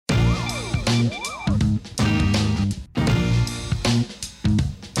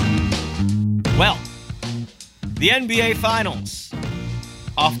The NBA Finals,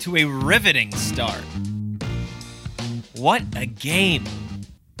 off to a riveting start. What a game.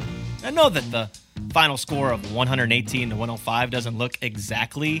 I know that the final score of 118 to 105 doesn't look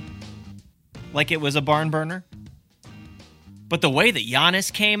exactly like it was a barn burner, but the way that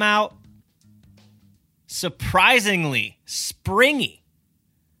Giannis came out, surprisingly springy.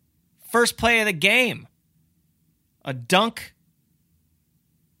 First play of the game, a dunk,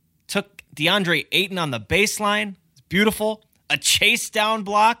 took DeAndre Ayton on the baseline. It's beautiful. A chase down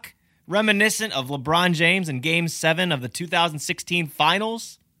block, reminiscent of LeBron James in Game 7 of the 2016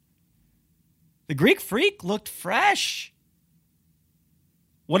 Finals. The Greek Freak looked fresh.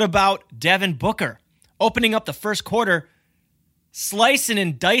 What about Devin Booker? Opening up the first quarter, slicing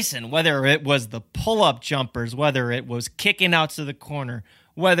and dicing, whether it was the pull-up jumpers, whether it was kicking out to the corner,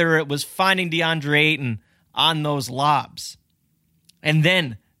 whether it was finding DeAndre Ayton on those lobs. And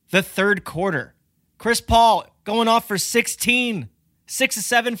then the third quarter, Chris Paul going off for 16, 6 of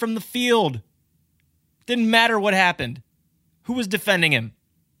 7 from the field. Didn't matter what happened. Who was defending him?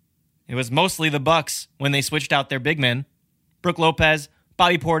 It was mostly the Bucks when they switched out their big men. Brook Lopez,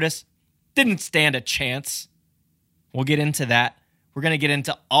 Bobby Portis didn't stand a chance. We'll get into that. We're going to get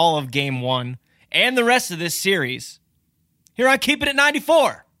into all of Game 1 and the rest of this series here on Keep It at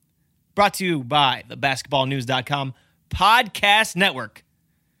 94. Brought to you by the BasketballNews.com podcast network.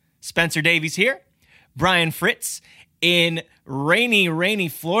 Spencer Davies here. Brian Fritz in rainy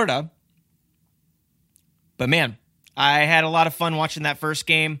Florida. But man, I had a lot of fun watching that first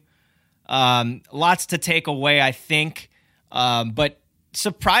game. Lots to take away, I think. But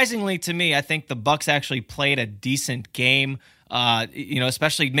surprisingly to me, I think the Bucks actually played a decent game.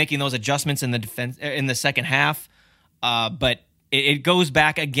 Especially making those adjustments in the defense in the second half. But it goes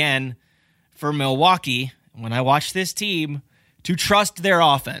back again for Milwaukee when I watch this team to trust their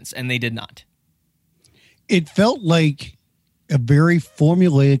offense, and they did not. It felt like a very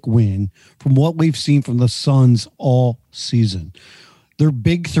formulaic win from what we've seen from the Suns all season. Their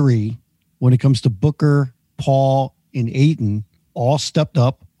big three, when it comes to Booker, Paul, and Ayton, all stepped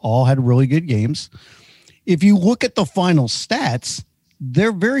up, all had really good games. If you look at the final stats,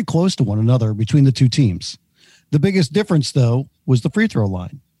 they're very close to one another between the two teams. The biggest difference, though, was the free throw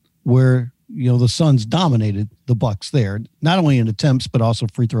line, where the Suns dominated the Bucks there, not only in attempts, but also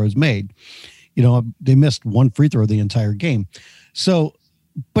free throws made. They missed one free throw the entire game. So,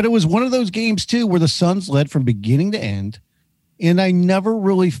 but it was one of those games, too, where the Suns led from beginning to end, and I never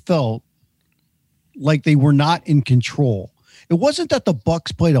really felt like they were not in control. It wasn't that the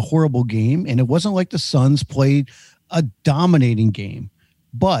Bucks played a horrible game, and it wasn't like the Suns played a dominating game,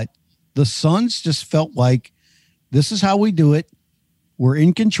 but the Suns just felt like this is how we do it. We're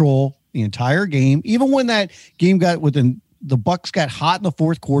in control the entire game. Even when that game the Bucks got hot in the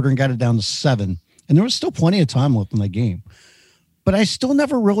fourth quarter and got it down to 7, and there was still plenty of time left in the game. But I still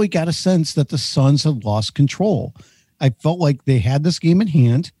never really got a sense that the Suns had lost control. I felt like they had this game in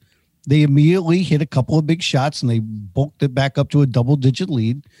hand. They immediately hit a couple of big shots and they bulked it back up to a double-digit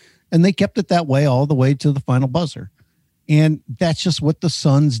lead, and they kept it that way all the way to the final buzzer. And that's just what the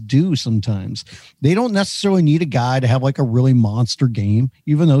Suns do sometimes. They don't necessarily need a guy to have like a really monster game,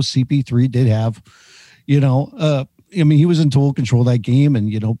 even though CP3 did have, he was in total control of that game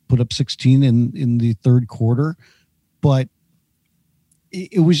and, put up 16 in the third quarter. But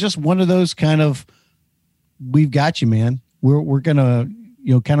it was just one of those kind of, we've got you, man. We're going to,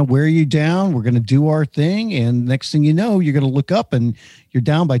 kind of wear you down. We're going to do our thing. And next thing you know, you're going to look up and you're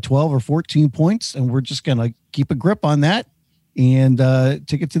down by 12 or 14 points. And we're just going to keep a grip on that and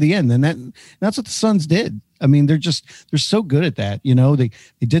take it to the end. And that's what the Suns did. I mean, they're so good at that.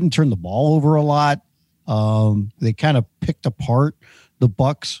 They didn't turn the ball over a lot. They kind of picked apart the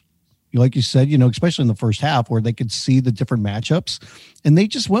Bucks, like you said, especially in the first half where they could see the different matchups, and they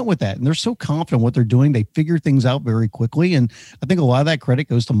just went with that. And they're so confident what they're doing. They figure things out very quickly. And I think a lot of that credit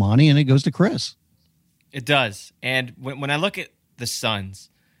goes to Monty and it goes to Chris. It does. And when I look at the Suns,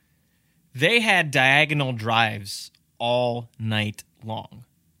 they had diagonal drives all night long,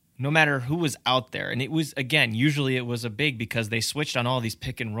 no matter who was out there. And it was, again, usually it was a big because they switched on all these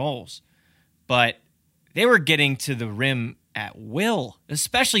pick and rolls. But they were getting to the rim at will,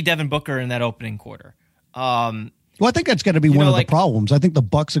 especially Devin Booker in that opening quarter. Well, I think that's got to be one of the problems. I think the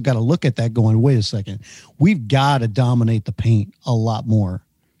Bucks have got to look at that going, wait a second, we've got to dominate the paint a lot more.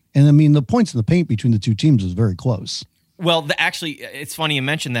 And I mean, the points in the paint between the two teams was very close. Well, actually, it's funny you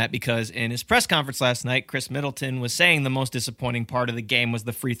mentioned that because in his press conference last night, Chris Middleton was saying the most disappointing part of the game was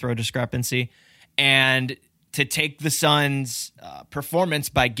the free throw discrepancy. And to take the Suns' performance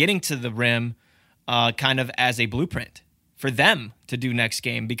by getting to the rim kind of as a blueprint for them to do next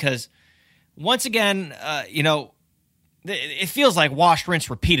game, because once again, it feels like wash, rinse,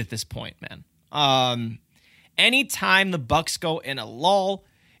 repeat at this point, man. Anytime the Bucks go in a lull,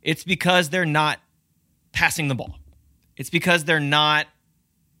 it's because they're not passing the ball. It's because they're not,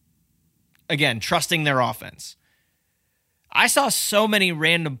 again, trusting their offense. I saw so many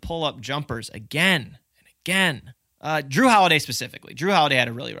random pull-up jumpers again and again. Drew Holiday specifically. Drew Holiday had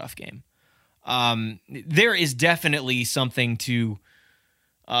a really rough game. There is definitely something to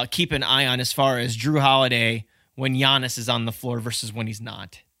keep an eye on as far as Drew Holiday when Giannis is on the floor versus when he's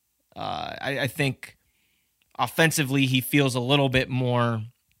not. I think offensively he feels a little bit more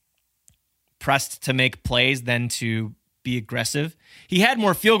pressed to make plays than to be aggressive. He had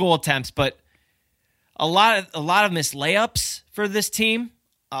more field goal attempts, but a lot of missed layups for this team.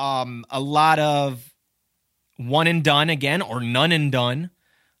 A lot of one and done again, or none and done,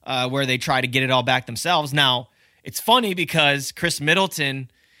 where they try to get it all back themselves. Now, it's funny because Chris Middleton,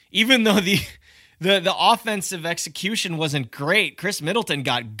 even though the offensive execution wasn't great, Chris Middleton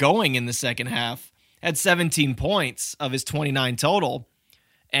got going in the second half, had 17 points of his 29 total,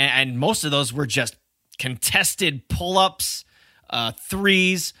 and most of those were just contested pull-ups,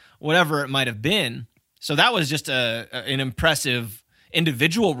 threes, whatever it might have been. So that was just an impressive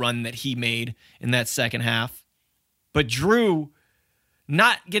individual run that he made in that second half. But Drew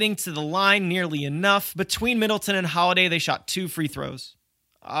not getting to the line nearly enough. Between Middleton and Holiday, they shot 2 free throws.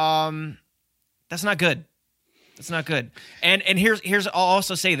 That's not good. That's not good. And here's I'll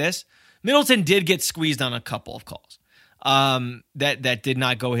also say this. Middleton did get squeezed on a couple of calls that did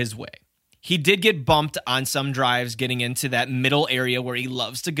not go his way. He did get bumped on some drives getting into that middle area where he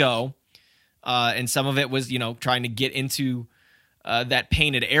loves to go. And some of it was, trying to get into that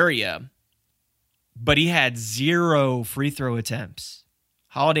painted area. But he had 0 free throw attempts.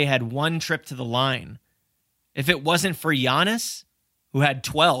 Holiday had 1 trip to the line. If it wasn't for Giannis, who had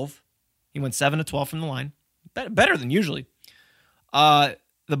 12, he went 7 of 12 from the line, better than usually. The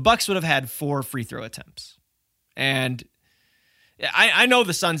Bucks would have had 4 free throw attempts. And I know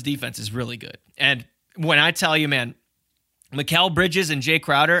the Suns' defense is really good. And when I tell you, man, Mikal Bridges and Jay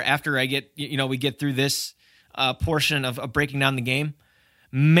Crowder, after we get through this portion of breaking down the game,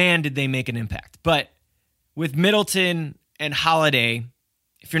 man, did they make an impact. But with Middleton and Holiday,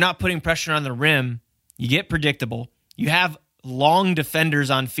 if you're not putting pressure on the rim, you get predictable. You have long defenders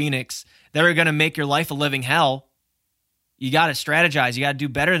on Phoenix that are going to make your life a living hell. You got to strategize. You got to do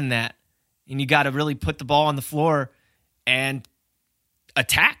better than that. And you got to really put the ball on the floor and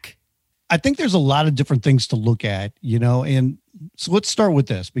attack. I think there's a lot of different things to look at, and so let's start with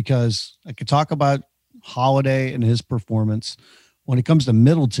this because I could talk about Holiday and his performance. When it comes to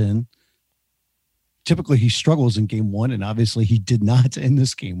Middleton, typically he struggles in game 1, and obviously he did not in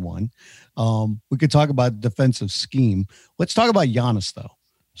this game 1. We could talk about defensive scheme. Let's talk about Giannis, though.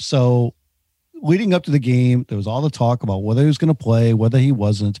 So leading up to the game, there was all the talk about whether he was going to play, whether he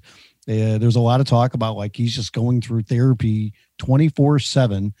wasn't. There's a lot of talk about like he's just going through therapy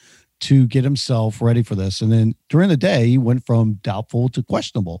 24/7 to get himself ready for this. And then during the day, he went from doubtful to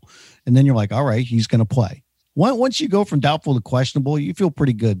questionable. And then you're like, all right, he's going to play. Once you go from doubtful to questionable, you feel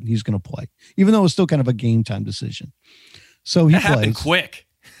pretty good he's going to play, even though it's still kind of a game time decision. So he plays. Happened quick.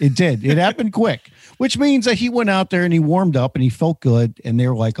 It did. It happened quick, which means that he went out there and he warmed up and he felt good. And they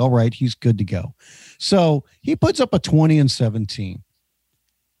were like, all right, he's good to go. So he puts up a 20 and 17.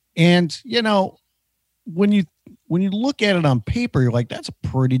 And, when you look at it on paper, you're like, that's a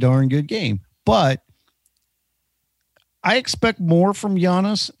pretty darn good game. But I expect more from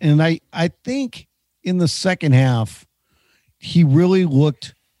Giannis. And I think in the second half, he really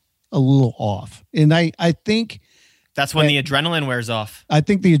looked a little off. And I think that's when the adrenaline wears off. I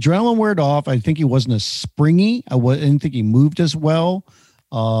think the adrenaline wore off. I think he wasn't as springy. I didn't think he moved as well.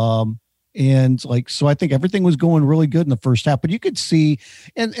 So I think everything was going really good in the first half, but you could see,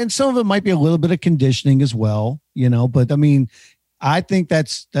 and some of it might be a little bit of conditioning as well, but I mean, I think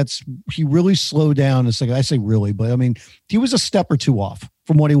that's, he really slowed down a second. I say really, but I mean, he was a step or two off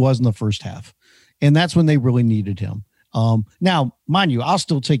from what he was in the first half. And that's when they really needed him. Now, mind you, I'll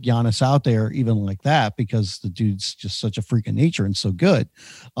still take Giannis out there even like that because the dude's just such a freak of nature and so good.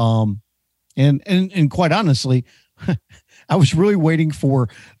 And quite honestly, I was really waiting for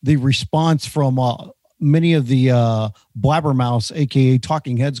the response from many of the blabbermouths, aka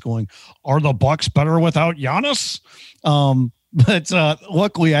talking heads, going, "Are the Bucks better without Giannis?" But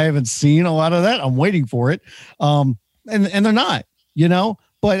luckily, I haven't seen a lot of that. I'm waiting for it, and they're not,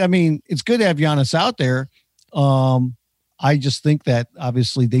 But I mean, it's good to have Giannis out there. I just think that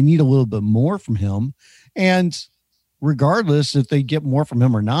obviously they need a little bit more from him, and regardless if they get more from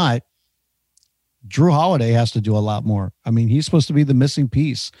him or not, Drew Holiday has to do a lot more. I mean, he's supposed to be the missing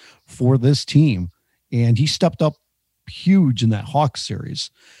piece for this team, and he stepped up huge in that Hawks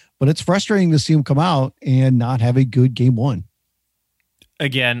series. But it's frustrating to see him come out and not have a good game one.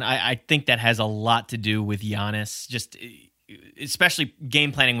 Again, I think that has a lot to do with Giannis, just especially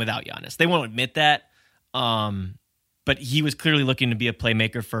game planning without Giannis. They won't admit that, but he was clearly looking to be a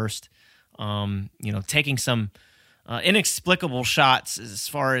playmaker first. Taking some inexplicable shots as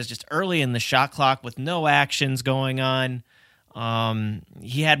far as just early in the shot clock with no actions going on.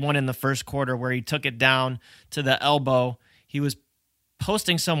 He had one in the first quarter where he took it down to the elbow. He was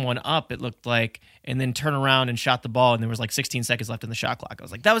posting someone up, it looked like, and then turn around and shot the ball, and there was like 16 seconds left in the shot clock. I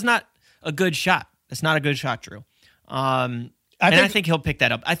was like, that was not a good shot. That's not a good shot, Drew. I think he'll pick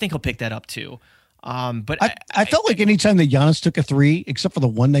that up. I think he'll pick that up too. But I felt like anytime that Giannis took a three, except for the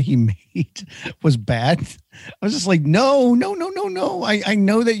one that he made, was bad. I was just like, no. I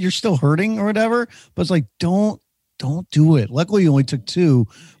know that you're still hurting or whatever, but it's like, don't do it. Luckily, he only took two,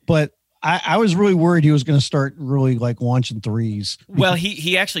 but I was really worried he was going to start really like launching threes. Well,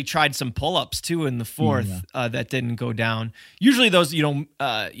 he actually tried some pull-ups too in the fourth that didn't go down. Usually those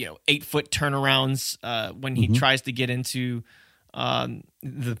 8-foot turnarounds when he tries to get into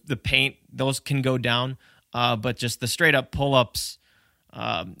the paint, those can go down. But just the straight up pull-ups,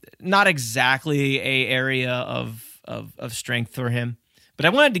 not exactly a area of strength for him. But I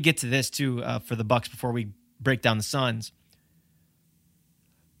wanted to get to this too for the Bucks before we break down the Suns.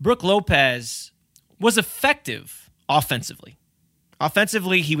 Brook Lopez was effective offensively.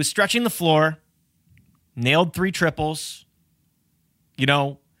 Offensively, he was stretching the floor, nailed 3 triples, did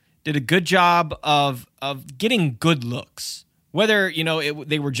a good job of getting good looks. Whether,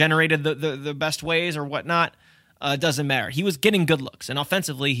 they were generated the best ways or whatnot, doesn't matter. He was getting good looks, and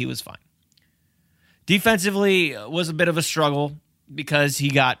offensively, he was fine. Defensively was a bit of a struggle because he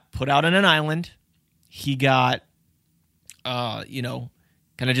got put out on an island. He got,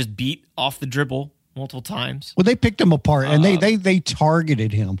 kind of just beat off the dribble multiple times. Well, they picked him apart, and they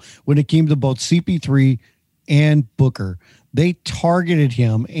targeted him when it came to both CP3 and Booker. They targeted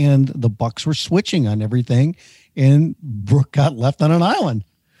him, and the Bucks were switching on everything, and Brook got left on an island.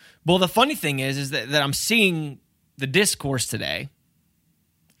 Well, the funny thing is that I'm seeing the discourse today,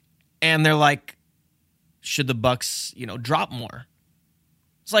 and they're like, should the Bucks, drop more?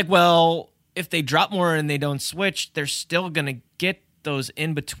 It's like, well, if they drop more and they don't switch, they're still going to get those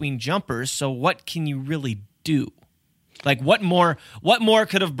in-between jumpers, so what can you really do? Like, what more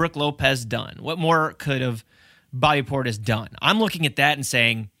could have Brook Lopez done? What more could have Bobby Portis done? I'm looking at that and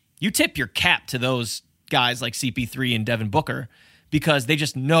saying, you tip your cap to those guys like CP3 and Devin Booker because they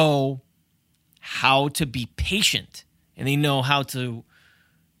just know how to be patient, and they know how to,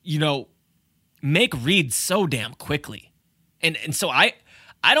 make reads so damn quickly. And so I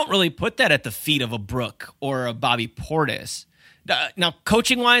don't really put that at the feet of a Brook or a Bobby Portis. Now,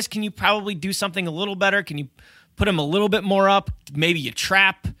 coaching-wise, can you probably do something a little better? Can you put him a little bit more up? Maybe you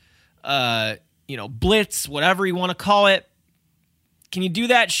trap, blitz, whatever you want to call it. Can you do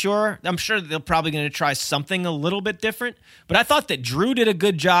that? Sure. I'm sure they're probably going to try something a little bit different. But I thought that Drew did a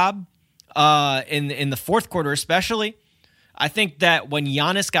good job in the fourth quarter especially. I think that when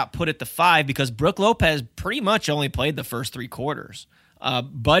Giannis got put at the 5, because Brook Lopez pretty much only played the first 3 quarters,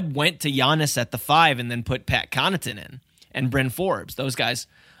 Bud went to Giannis at the 5 and then put Pat Connaughton in. And Bryn Forbes, those guys,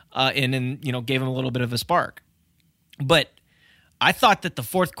 in and gave him a little bit of a spark. But I thought that the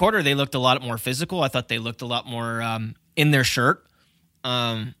fourth quarter they looked a lot more physical. I thought they looked a lot more in their shirt.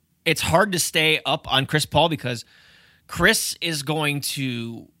 It's hard to stay up on Chris Paul because Chris is going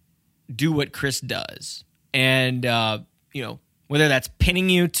to do what Chris does, and whether that's pinning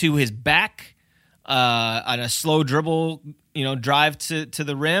you to his back on a slow dribble, drive to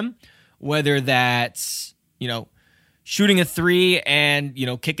the rim, whether that's shooting a 3 and,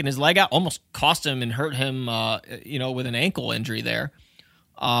 kicking his leg out, almost cost him and hurt him, with an ankle injury there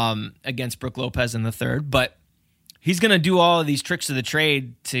against Brook Lopez in the third. But he's going to do all of these tricks of the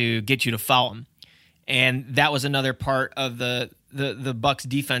trade to get you to foul him. And that was another part of the Bucks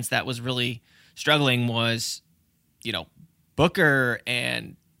defense that was really struggling was, Booker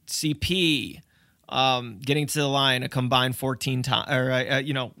and CP getting to the line a combined 14 times, or,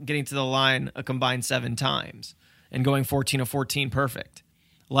 getting to the line a combined 7 times. And going 14 of 14 perfect.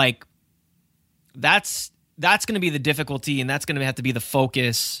 Like, that's going to be the difficulty, and that's going to have to be the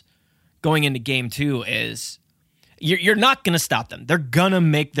focus going into game 2 is you're not going to stop them. They're going to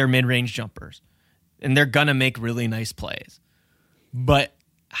make their mid-range jumpers, and they're going to make really nice plays. But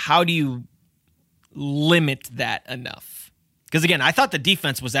how do you limit that enough? Because, again, I thought the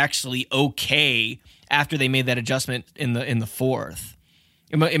defense was actually okay after they made that adjustment in the fourth.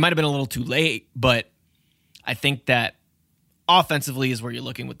 It might have been a little too late, but I think that offensively is where you're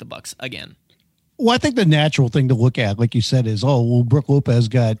looking with the Bucks again. Well, I think the natural thing to look at, like you said, is, Brook Lopez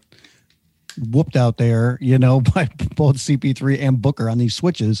got whooped out there, by both CP3 and Booker on these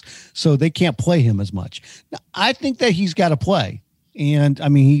switches, so they can't play him as much. Now, I think that he's got to play. And I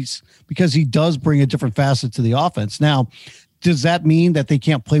mean, because he does bring a different facet to the offense. Now, does that mean that they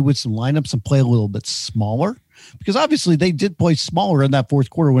can't play with some lineups and play a little bit smaller? Because obviously they did play smaller in that fourth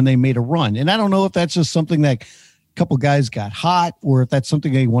quarter when they made a run. And I don't know if that's just something that a couple guys got hot or if that's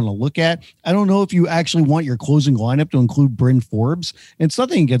something they want to look at. I don't know if you actually want your closing lineup to include Bryn Forbes. And it's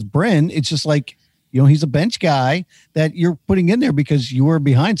nothing against Bryn. It's just like, he's a bench guy that you're putting in there because you were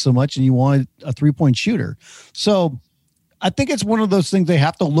behind so much and you wanted a 3-point shooter. So I think it's one of those things they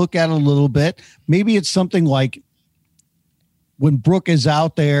have to look at a little bit. Maybe it's something like when Brook is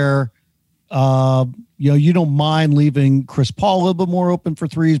out there, you don't mind leaving Chris Paul a little bit more open for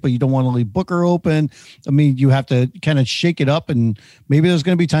threes, but you don't want to leave Booker open. I mean, you have to kind of shake it up, and maybe there's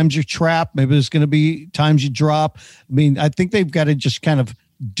going to be times you trap. Maybe there's going to be times you drop. I mean, I think they've got to just kind of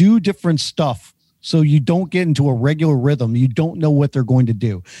do different stuff so you don't get into a regular rhythm. You don't know what they're going to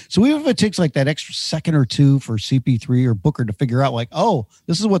do. So even if it takes like that extra second or two for CP3 or Booker to figure out like,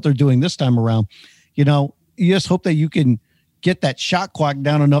 this is what they're doing this time around, you just hope that you can get that shot clock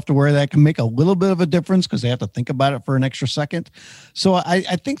down enough to where that can make a little bit of a difference because they have to think about it for an extra second. So I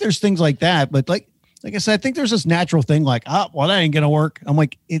think there's things like that. But like I said, I think there's this natural thing like, that ain't going to work. I'm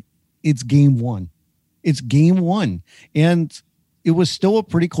like, it's game one. It's game one. And it was still a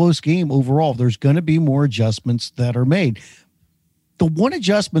pretty close game overall. There's going to be more adjustments that are made. The one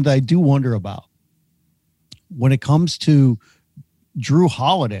adjustment that I do wonder about when it comes to Jrue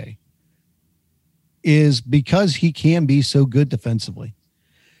Holiday is because he can be so good defensively.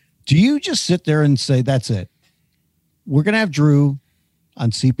 Do you just sit there and say, that's it? We're going to have Jrue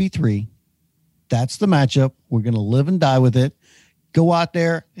on CP3. That's the matchup. We're going to live and die with it. Go out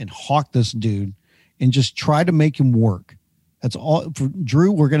there and hawk this dude and just try to make him work. That's all for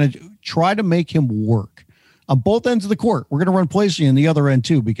Jrue. We're going to try to make him work on both ends of the court. We're going to run plays in the other end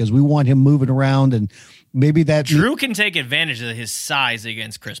too, because we want him moving around, and maybe that Jrue can take advantage of his size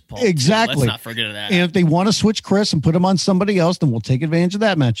against Chris Paul. Exactly. Let's not forget that. And if they want to switch Chris and put him on somebody else, then we'll take advantage of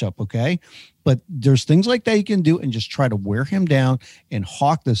that matchup. Okay. But there's things like that you can do and just try to wear him down and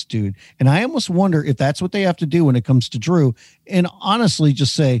hawk this dude. And I almost wonder if that's what they have to do when it comes to Jrue. And honestly,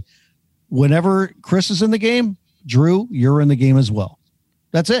 just say, whenever Chris is in the game, Jrue, you're in the game as well.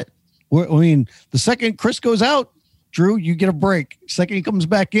 That's it. I mean, the second Chris goes out, Jrue, you get a break. Second he comes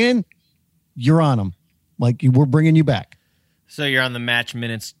back in, you're on him. Like, we're bringing you back. So you're on the match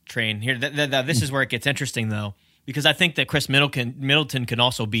minutes train here. This is where it gets interesting, though, because I think that Chris Middleton can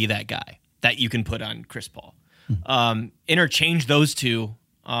also be that guy that you can put on Chris Paul. Interchange those two,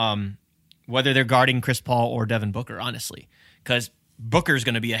 whether they're guarding Chris Paul or Devin Booker, honestly, because Booker's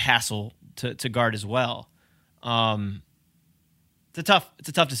going to be a hassle to guard as well. It's a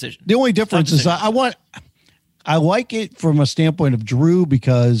tough decision. The only difference is I like it from a standpoint of Jrue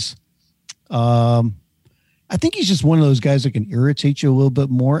because I think he's just one of those guys that can irritate you a little bit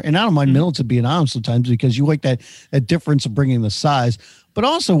more. And I don't mind Middleton being on him sometimes because you like that difference of bringing the size. But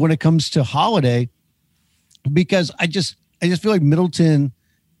also when it comes to Holiday, because I just feel like Middleton,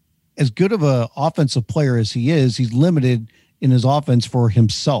 as good of an offensive player as he is, he's limited in his offense for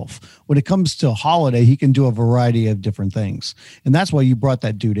himself. When it comes to Holiday, he can do a variety of different things. And that's why you brought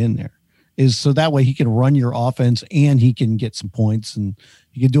that dude in there, is so that way he can run your offense and he can get some points and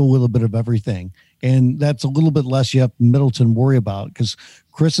you can do a little bit of everything. And that's a little bit less you have Middleton worry about, because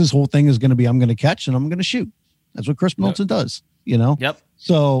Chris's whole thing is going to be, I'm going to catch and I'm going to shoot. That's what Chris Middleton does, Yep.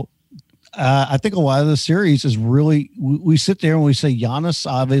 So I think a lot of the series is really, we sit there and we say Giannis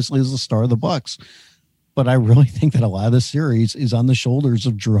obviously is the star of the Bucks, but I really think that a lot of the series is on the shoulders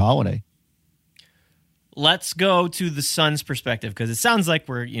of Jrue Holiday. Let's go to the Suns' perspective, because it sounds like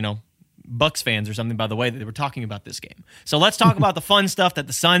we're, Bucks fans or something by the way that they were talking about this game. So let's talk about the fun stuff that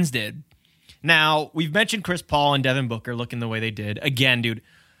the Suns did. Now, we've mentioned Chris Paul and Devin Booker looking the way they did. Again, dude,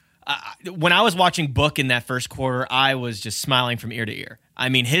 when I was watching Book in that first quarter, I was just smiling from ear to ear. I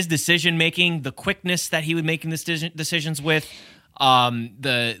mean, his decision-making, the quickness that he was making decisions with,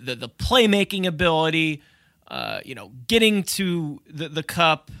 the playmaking ability, getting to the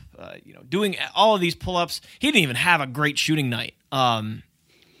cup, doing all of these pull-ups. He didn't even have a great shooting night,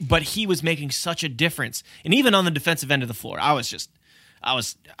 but he was making such a difference. And even on the defensive end of the floor, I don't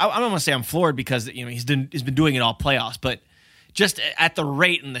want to say I'm floored because he's been doing it all playoffs, but just at the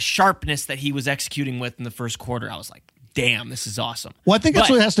rate and the sharpness that he was executing with in the first quarter, I was like, damn, this is awesome. Well, I think that's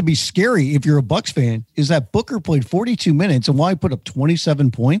what has to be scary if you're a Bucks fan, is that Booker played 42 minutes, and while he put up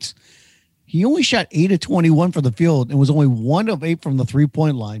 27 points, he only shot 8 of 21 for the field and was only 1 of 8 from the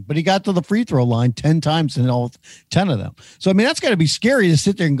 3-point line. But he got to the free throw line 10 times in all 10 of them. So, I mean, that's got to be scary to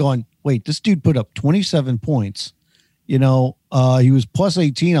sit there and going, wait, this dude put up 27 points. He was plus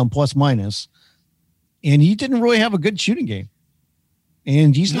 18 on plus minus, and he didn't really have a good shooting game.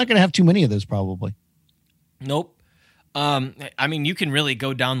 And he's not going to have too many of those probably. Nope. I mean, you can really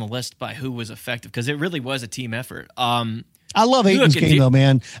go down the list by who was effective because it really was a team effort. I love Ayton's game, though,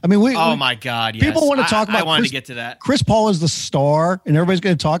 man. I mean, my God, yes. People want to talk about. I wanted to get to that. Chris Paul is the star, and everybody's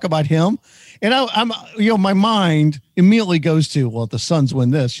going to talk about him. And I'm, my mind immediately goes to, well, if the Suns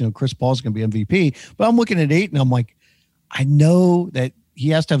win this, Chris Paul's going to be MVP. But I'm looking at Ayton, I'm like, I know that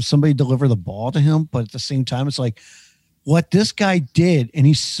he has to have somebody deliver the ball to him, but at the same time, it's like what this guy did, and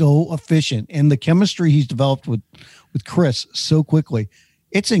he's so efficient, and the chemistry he's developed with Chris so quickly,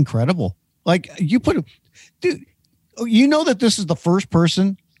 it's incredible. Like dude. You know that this is the first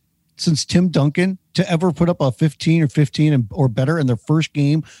person since Tim Duncan to ever put up a 15 or better in their first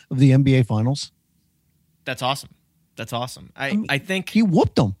game of the NBA Finals? That's awesome. I think he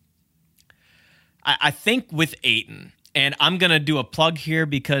whooped them. I think with Ayton, and I'm going to do a plug here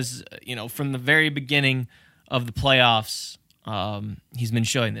because, from the very beginning of the playoffs, he's been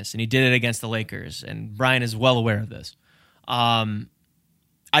showing this, and he did it against the Lakers, and Brian is well aware of this. I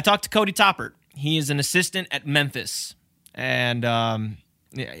talked to Cody Toppert. He is an assistant at Memphis and on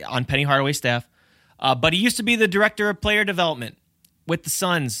Penny Hardaway's staff. But he used to be the director of player development with the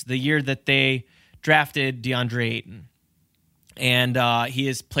Suns the year that they drafted DeAndre Ayton. And he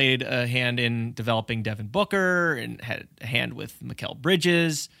has played a hand in developing Devin Booker and had a hand with Mikal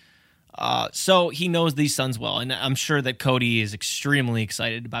Bridges. So he knows these Suns well. And I'm sure that Cody is extremely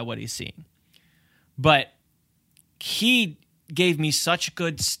excited by what he's seeing. But he gave me such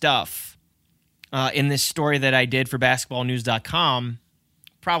good stuff in this story that I did for basketballnews.com,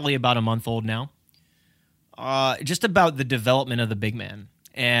 probably about a month old now, just about the development of the big man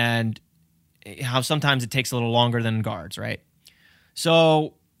and how sometimes it takes a little longer than guards, right?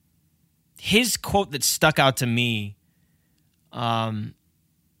 So his quote that stuck out to me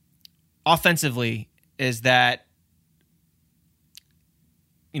offensively is that,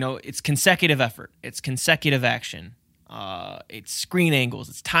 it's consecutive effort, it's consecutive action, it's screen angles,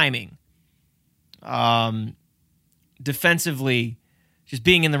 it's timing. Defensively, just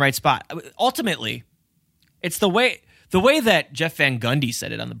being in the right spot. Ultimately, it's the way that Jeff Van Gundy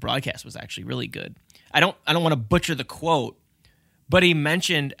said it on the broadcast was actually really good. I don't want to butcher the quote, but he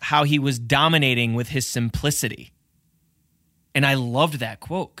mentioned how he was dominating with his simplicity. And I loved that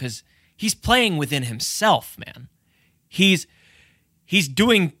quote because he's playing within himself, man. He's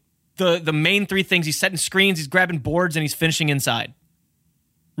doing the main three things. He's setting screens, he's grabbing boards, and he's finishing inside.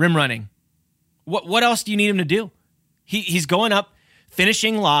 Rim running. What else do you need him to do? He's going up,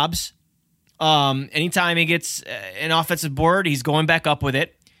 finishing lobs. Anytime he gets an offensive board, he's going back up with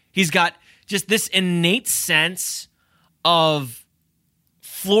it. He's got just this innate sense of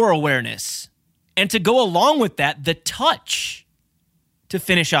floor awareness. And to go along with that, the touch to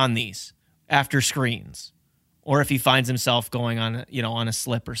finish on these after screens. Or if he finds himself going on a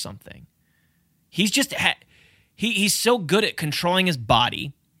slip or something. He's just he's so good at controlling his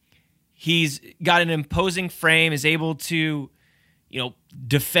body. He's got an imposing frame, is able to,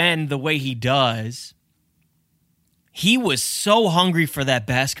 defend the way he does. He was so hungry for that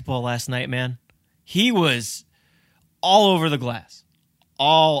basketball last night, man. He was all over the glass.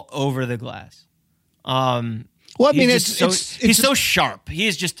 All over the glass. Well, I mean, he's so sharp. He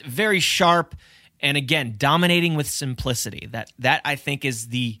is just very sharp and, again, dominating with simplicity. That I think is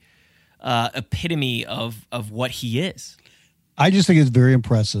the epitome of what he is. I just think it's very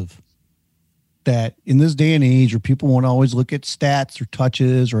impressive that in this day and age where people won't always look at stats or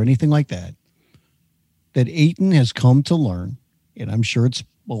touches or anything like that, that Ayton has come to learn, and I'm sure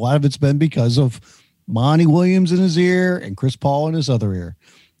a lot of it's been because of Monty Williams in his ear and Chris Paul in his other ear,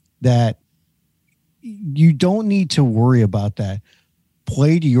 that you don't need to worry about that.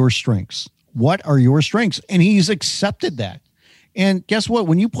 Play to your strengths. What are your strengths? And he's accepted that. And guess what?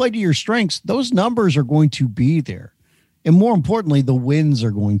 When you play to your strengths, those numbers are going to be there. And more importantly, the wins are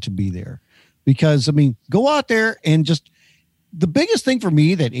going to be there. Because, I mean, go out there and just the biggest thing for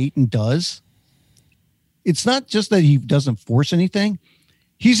me that Ayton does, it's not just that he doesn't force anything.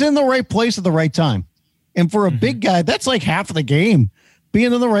 He's in the right place at the right time. And for a big guy, that's like half of the game,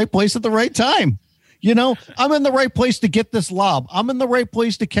 being in the right place at the right time. I'm in the right place to get this lob. I'm in the right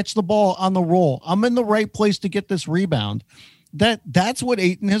place to catch the ball on the roll. I'm in the right place to get this rebound. that's what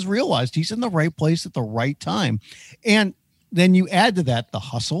Ayton has realized. He's in the right place at the right time. And then you add to that the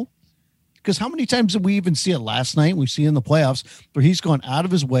hustle. Because how many times did we even see it last night? We've seen in the playoffs where he's gone out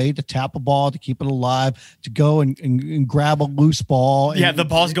of his way to tap a ball, to keep it alive, to go and grab a loose ball. Yeah, the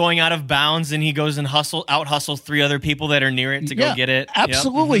ball's going out of bounds, and he goes and out hustles 3 other people that are near it to go get it.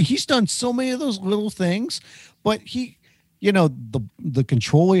 Absolutely. Yep. He's done so many of those little things, but the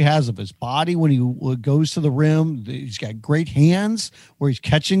control he has of his body when he goes to the rim, he's got great hands where he's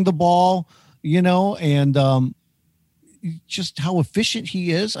catching the ball, and just how efficient he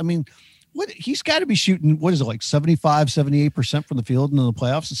is. I mean, he's got to be shooting, what is it, like 75, 78% from the field in the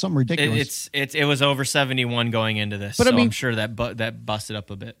playoffs? It's something ridiculous. It was over 71 going into this, but I'm sure that busted up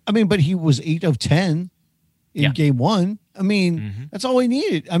a bit. I mean, but he was 8 of 10 in game 1. I mean, that's all he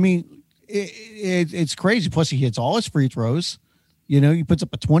needed. I mean, it's crazy. Plus, he hits all his free throws. He puts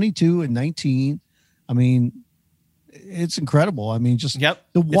up a 22 and 19. I mean, it's incredible. I mean, just to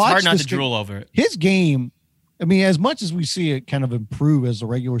watch. It's hard not to drool over it. His game. I mean, as much as we see it kind of improve as the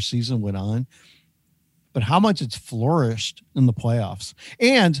regular season went on, but how much it's flourished in the playoffs.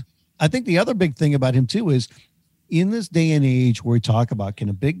 And I think the other big thing about him too is in this day and age where we talk about, can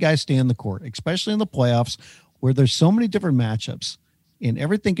a big guy stay on the court, especially in the playoffs where there's so many different matchups and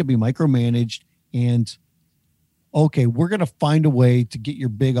everything can be micromanaged, and okay, we're going to find a way to get your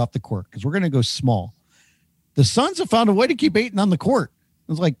big off the court because we're going to go small. The Suns have found a way to keep Ayton on the court.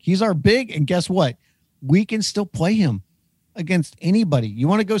 It's like, he's our big, and guess what? We can still play him against anybody. You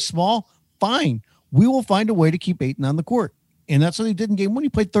want to go small? Fine. We will find a way to keep Ayton on the court. And that's what he did in game 1. He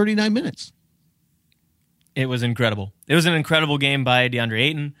played 39 minutes. It was incredible. It was an incredible game by DeAndre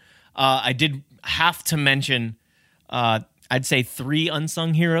Ayton. I did have to mention, I'd say 3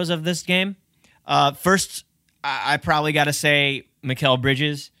 unsung heroes of this game. First, I probably got to say Mikal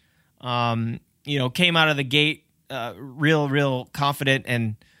Bridges. Came out of the gate real confident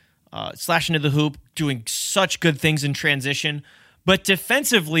and slashing to the hoop, doing such good things in transition, but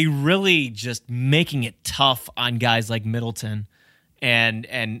defensively really just making it tough on guys like Middleton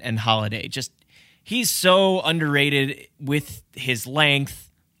and Holiday. Just he's so underrated with his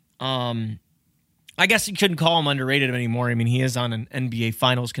length. I guess you couldn't call him underrated anymore. I mean, he is on an NBA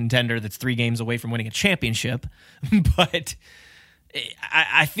Finals contender that's 3 games away from winning a championship, but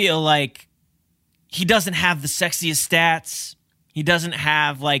I feel like he doesn't have the sexiest stats. He doesn't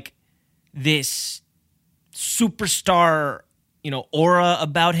have like this superstar, aura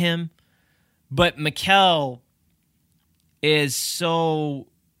about him. But Mikal is so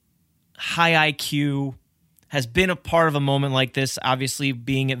high IQ, has been a part of a moment like this, obviously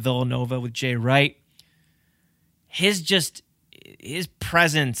being at Villanova with Jay Wright. His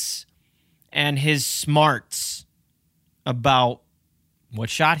presence and his smarts about what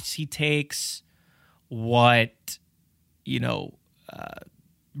shots he takes, what,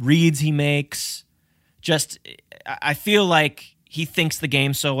 reads he makes. Just, I feel like he thinks the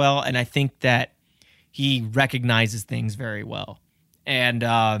game so well, and I think that he recognizes things very well.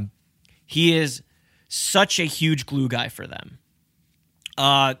 And he is such a huge glue guy for them.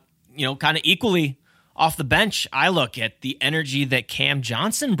 Kind of equally off the bench, I look at the energy that Cam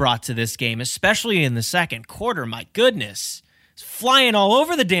Johnson brought to this game, especially in the second quarter. My goodness. He's flying all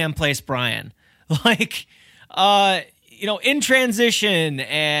over the damn place, Brian. Like, in transition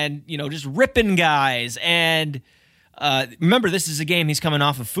and, just ripping guys. And remember, this is a game he's coming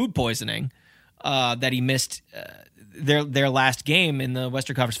off of food poisoning that he missed their last game in the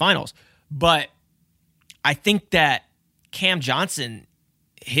Western Conference Finals. But I think that Cam Johnson,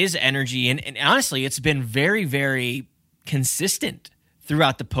 his energy, and honestly, it's been very, very consistent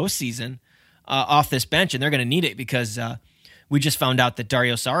throughout the postseason off this bench, and they're going to need it because we just found out that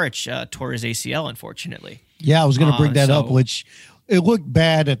Dario Saric tore his ACL, unfortunately. Yeah, I was going to bring that up, which it looked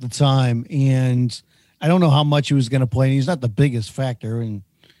bad at the time, and I don't know how much he was going to play. He's not the biggest factor, and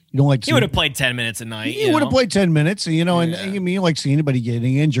you don't like. He would have played 10 minutes a night. He would have played 10 minutes, and you don't like see anybody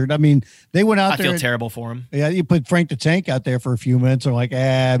getting injured. I mean, they went out there. I feel terrible for him. Yeah, you put Frank the Tank out there for a few minutes, and like,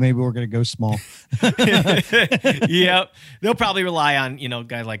 maybe we're going to go small. Yep, they'll probably rely on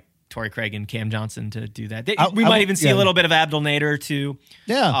guys like Torrey Craig and Cam Johnson to do that. We might even see a little bit of Abdel Nader too.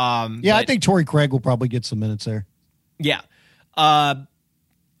 Yeah. I think Torrey Craig will probably get some minutes there. Yeah.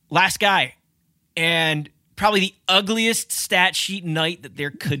 Last guy. And probably the ugliest stat sheet night that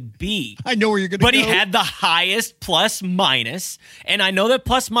there could be. I know where you're going to go. But he had the highest plus minus. And I know that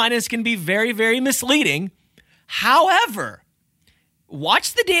plus minus can be very, very misleading. However,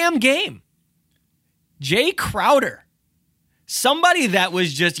 watch the damn game. Jay Crowder. Somebody that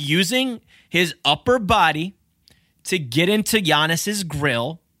was just using his upper body to get into Giannis's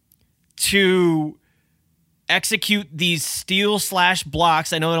grill to execute these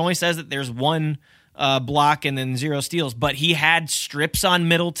steal/blocks. I know it only says that there's one block and then 0 steals, but he had strips on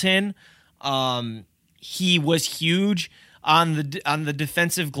Middleton. He was huge on the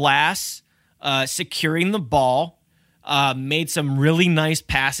defensive glass, securing the ball. Made some really nice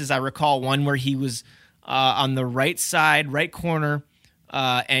passes. I recall one where he was on the right side, right corner,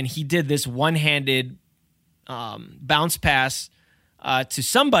 and he did this one-handed bounce pass to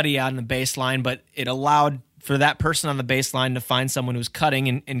somebody on the baseline, but it allowed for that person on the baseline to find someone who was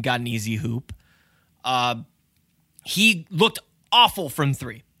cutting and got an easy hoop. He looked awful from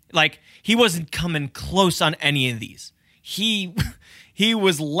 3. Like, he wasn't coming close on any of these. He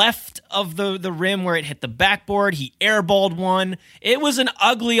was left of the rim where it hit the backboard. He airballed one. It was an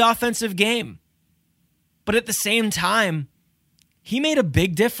ugly offensive game. But at the same time, he made a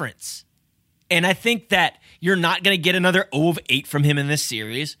big difference. And I think that you're not going to get another 0 of 8 from him in this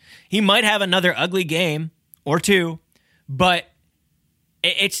series. He might have another ugly game or 2, but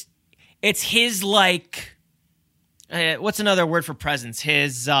it's his, like, what's another word for presence?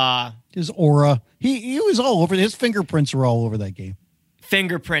 His aura. He was all over. His fingerprints were all over that game.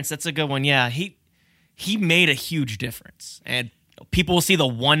 Fingerprints. That's a good one. Yeah, he made a huge difference, and people will see the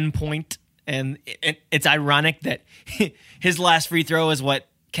 1 point, and it's ironic that his last free throw is what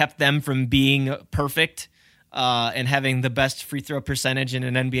kept them from being perfect and having the best free throw percentage in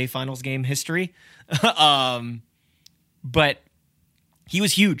an NBA Finals game history. But he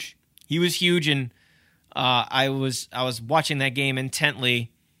was huge. He was huge, and I was watching that game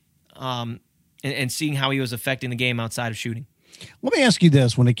intently, and seeing how he was affecting the game outside of shooting. Let me ask you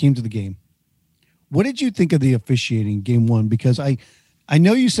this: when it came to the game, what did you think of the officiating game 1? Because I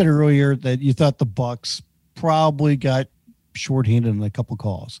know you said earlier that you thought the Bucks probably got shorthanded in a couple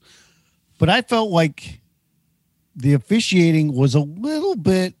calls, but I felt like the officiating was a little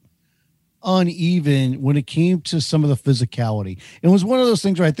bit uneven when it came to some of the physicality. It was one of those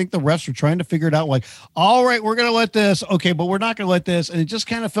things where I think the refs were trying to figure it out, like, all right, we're going to let this. Okay, but we're not going to let this. And it just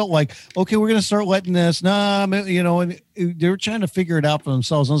kind of felt like, okay, we're going to start letting this. Nah, and they were trying to figure it out for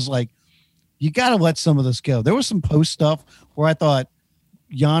themselves. I was like, you got to let some of this go. There was some post stuff where I thought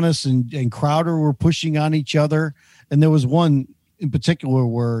Giannis and Crowder were pushing on each other. And there was one in particular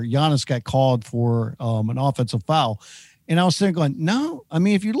where Giannis got called for an offensive foul. And I was sitting going, no, I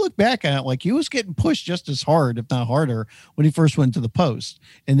mean, if you look back at it, like, he was getting pushed just as hard, if not harder, when he first went to the post.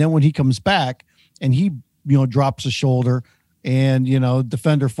 And then when he comes back and he, drops a shoulder and,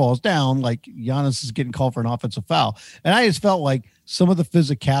 defender falls down, like, Giannis is getting called for an offensive foul. And I just felt like some of the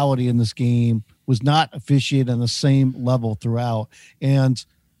physicality in this game was not officiated on the same level throughout. And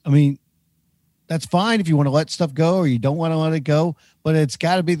I mean, that's fine if you want to let stuff go or you don't want to let it go, but it's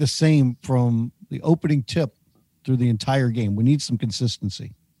got to be the same from the opening tip through the entire game. We need some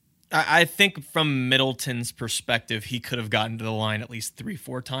consistency. I think from Middleton's perspective, he could have gotten to the line at least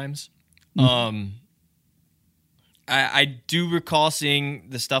 3-4 times. Mm-hmm. I do recall seeing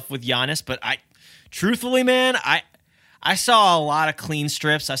the stuff with Giannis, but truthfully, man, I saw a lot of clean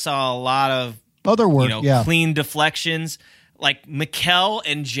strips. I saw a lot of other work, clean deflections. Like, Mikal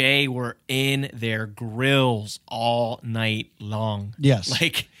and Jay were in their grills all night long. Yes,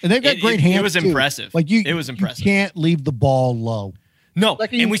 and they've got great hands. It was impressive. It was impressive. You can't leave the ball low. No,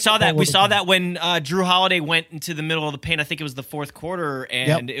 and we saw that. We saw that when Drew Holiday went into the middle of the paint. I think it was the fourth quarter,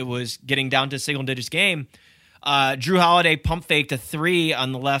 and it was getting down to single digits game. Drew Holiday pump faked a 3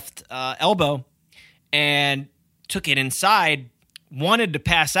 on the left elbow, and took it inside. Wanted to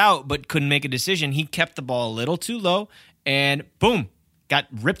pass out, but couldn't make a decision. He kept the ball a little too low. And boom, got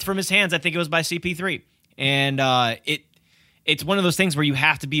ripped from his hands. I think it was by CP3. And it's one of those things where you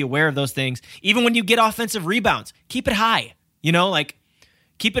have to be aware of those things. Even when you get offensive rebounds, keep it high.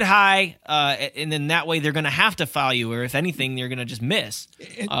 Keep it high, and then that way they're going to have to foul you, or if anything, you're going to just miss.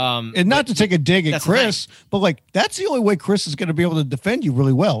 And not to take a dig at Chris, but that's the only way Chris is going to be able to defend you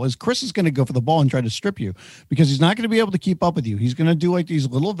really well, is Chris is going to go for the ball and try to strip you, because he's not going to be able to keep up with you. He's going to do these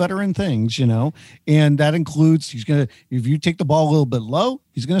little veteran things, and that includes if you take the ball a little bit low,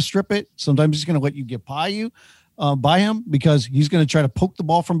 he's going to strip it. Sometimes he's going to let you get by him, because he's going to try to poke the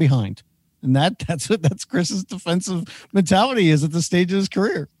ball from behind. And that's Chris's defensive mentality is at this stage of his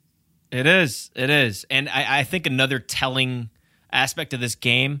career. It is. And I think another telling aspect of this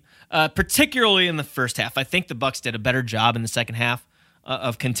game, particularly in the first half, I think the Bucks did a better job in the second half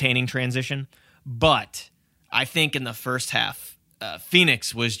of containing transition. But I think in the first half,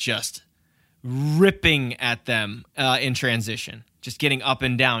 Phoenix was just ripping at them in transition, just getting up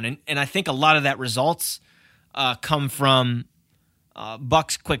and down. And I think a lot of that results come from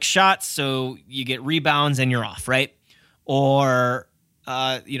Bucks quick shots, so you get rebounds and you're off, right? Or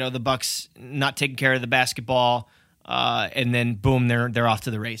the Bucks not taking care of the basketball, and then boom, they're off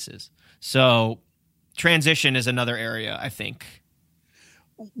to the races. So transition is another area, I think.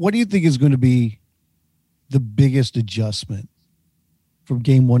 What do you think is going to be the biggest adjustment from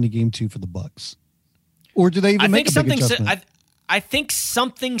game 1 to game 2 for the Bucks? Or do they even make a big adjustment? I think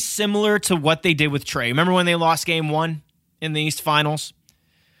something similar to what they did with Trae. Remember when they lost game 1 in the East Finals?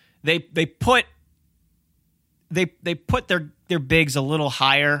 They put their bigs a little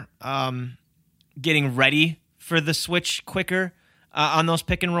higher, getting ready for the switch quicker on those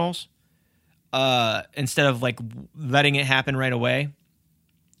pick and rolls, instead of like letting it happen right away.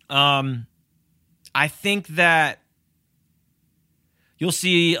 I think that you'll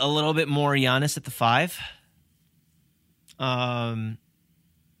see a little bit more Giannis at the 5. Pat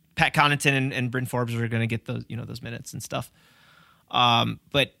Connaughton and Bryn Forbes are going to get those minutes and stuff.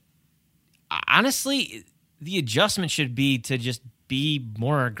 But honestly, the adjustment should be to just be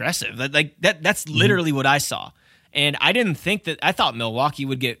more aggressive. That's literally what I saw. And I didn't think that. I thought Milwaukee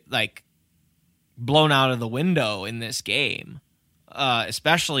would get like blown out of the window in this game,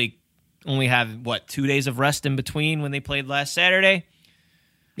 especially only have 2 days of rest in between when they played last Saturday.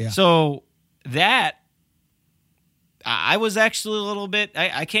 Yeah. So that I was actually a little bit.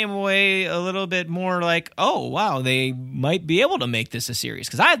 I came away a little bit more like, oh wow, they might be able to make this a series,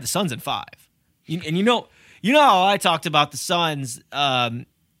 because I had the Suns in 5, and you know how I talked about the Suns.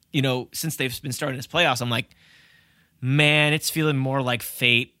 Since they've been starting this playoffs, I'm like, man, it's feeling more like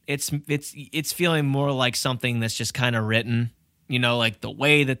fate. It's feeling more like something that's just kind of written. Like the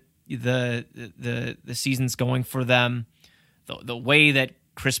way that the season's going for them, the way that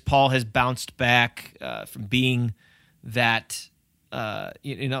Chris Paul has bounced back from being that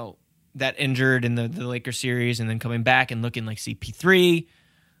that injured in the Lakers series, and then coming back and looking like CP3.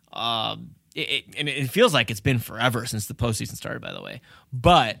 It feels like it's been forever since the postseason started, by the way.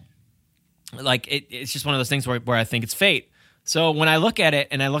 But like it's just one of those things where I think it's fate. So when I look at it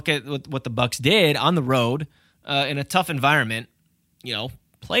and I look at what the Bucks did on the road in a tough environment,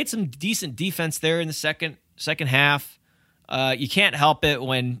 played some decent defense there in the second half. You can't help it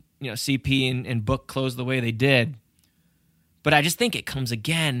when CP and Book close the way they did. But I just think it comes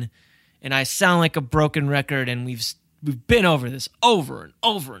again, and I sound like a broken record, and we've been over this over and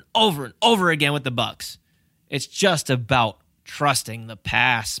over and over and over again with the Bucks. It's just about trusting the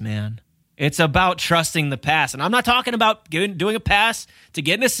pass, man. It's about trusting the pass. And I'm not talking about doing a pass to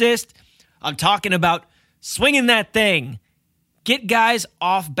get an assist. I'm talking about swinging that thing. Get guys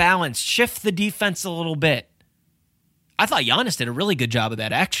off balance. Shift the defense a little bit. I thought Giannis did a really good job of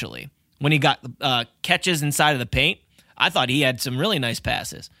that, actually. When he got catches inside of the paint, I thought he had some really nice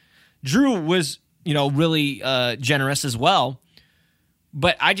passes. Drew was, really generous as well.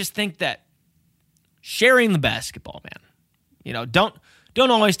 But I just think that sharing the basketball, man.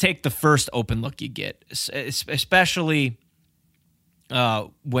 Don't always take the first open look you get, especially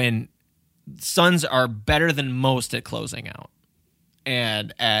when Suns are better than most at closing out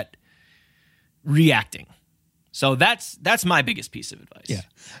and at reacting. So that's my biggest piece of advice. Yeah,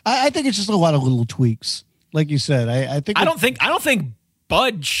 I think it's just a lot of little tweaks, like you said. I don't think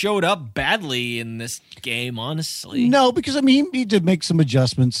Bud showed up badly in this game, honestly. No, because he did make some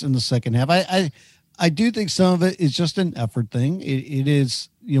adjustments in the second half. I do think some of it is just an effort thing. It is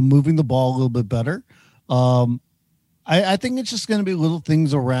moving the ball a little bit better. I think it's just going to be little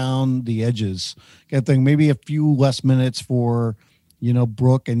things around the edges. I think maybe a few less minutes for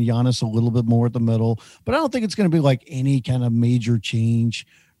Brooke and Giannis, a little bit more at the middle. But I don't think it's going to be like any kind of major change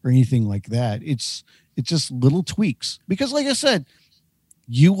or anything like that. It's just little tweaks. Because like I said,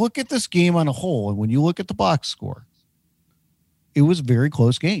 you look at this game on a whole, and when you look at the box score, it was a very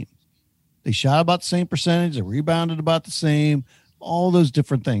close game. They shot about the same percentage. They rebounded about the same, all those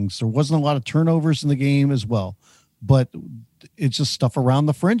different things. There wasn't a lot of turnovers in the game as well, but it's just stuff around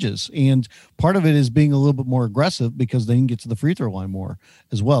the fringes. And part of it is being a little bit more aggressive because they can get to the free throw line more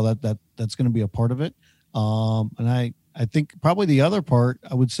as well. That's going to be a part of it. And I think probably the other part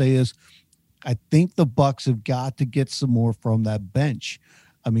I would say is I think the Bucks have got to get some more from that bench.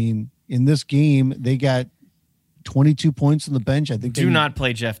 I mean, in this game, they got 22 points on the bench. I think do not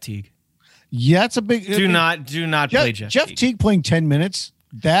play Jeff Teague. Yeah, it's a big. Do not play Jeff Teague playing 10 minutes.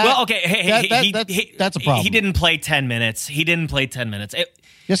 That's a problem. He didn't play 10 minutes.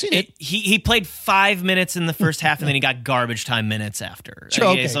 Yes, he did. He played 5 minutes in the first half, and then he got garbage time minutes after. Sure,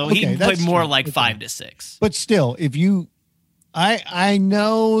 okay, so he played more like 5 to 6. But still, if you, I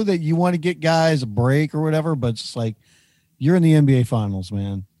know that you want to get guys a break or whatever, but it's like you're in the NBA Finals,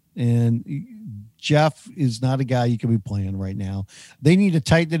 man, and Jeff is not a guy you can be playing right now. They need to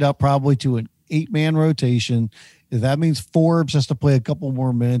tighten it up probably to an 8-man rotation if that means Forbes has to play a couple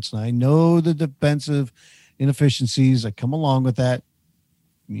more minutes, and I know the defensive inefficiencies that come along with that,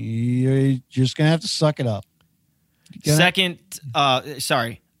 you're just going to have to suck it up. Second,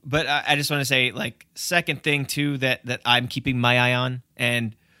 sorry, but I just want to say, like, second thing too that I'm keeping my eye on,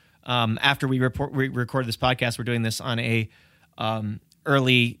 and after we record this podcast, we're doing this on a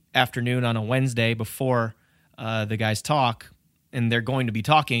early afternoon on a Wednesday before the guys talk, and they're going to be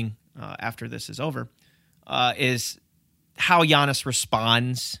talking after this is over, is how Giannis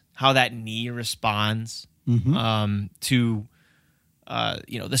responds, how that knee responds to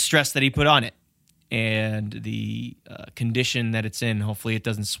the stress that he put on it and the condition that it's in. Hopefully it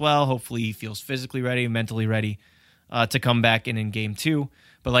doesn't swell. Hopefully he feels physically ready, mentally ready to come back in game 2.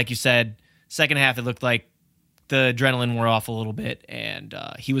 But like you said, second half it looked like the adrenaline wore off a little bit, and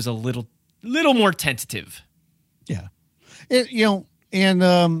he was a little more tentative. Yeah. If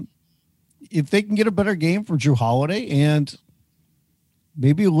they can get a better game from Drew Holiday and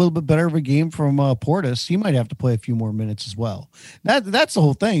maybe a little bit better of a game from Portis, he might have to play a few more minutes as well. That's the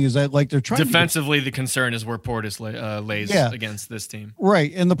whole thing, is that, like, they're trying defensively, the concern is where Portis lays against this team.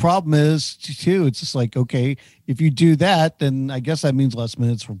 Right. And the problem is too, it's just like, okay, if you do that, then I guess that means less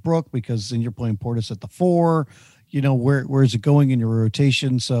minutes for Brook, because then you're playing Portis at the 4. Where is it going in your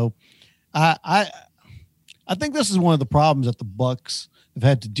rotation? So I think this is one of the problems that the Bucks have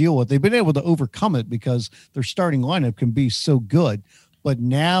had to deal with. They've been able to overcome it because their starting lineup can be so good. But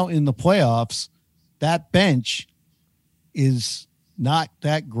now in the playoffs, that bench is not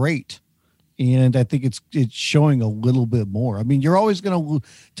that great. And I think it's showing a little bit more. I mean, you're always going to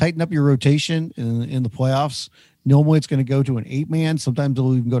tighten up your rotation in the playoffs. Normally it's going to go to an 8-man. Sometimes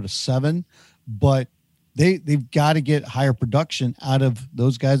it'll even go to 7. But they've got to get higher production out of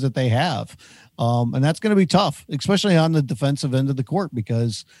those guys that they have. And that's going to be tough, especially on the defensive end of the court,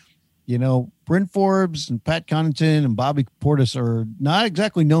 because, Bryn Forbes and Pat Connaughton and Bobby Portis are not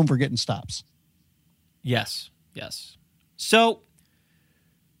exactly known for getting stops. Yes. So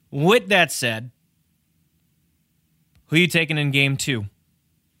with that said, who are you taking in game 2?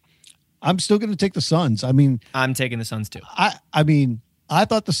 I'm still going to take the Suns. I mean, I'm taking the Suns too. I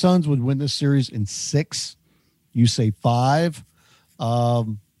thought the Suns would win this series in 6. You say 5. I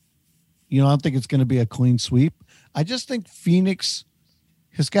don't think it's going to be a clean sweep. I just think Phoenix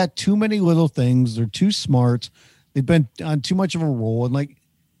has got too many little things. They're too smart. They've been on too much of a roll. And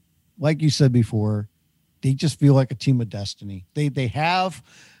like you said before, they just feel like a team of destiny. They have,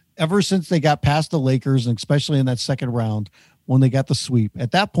 ever since they got past the Lakers, and especially in that second round when they got the sweep.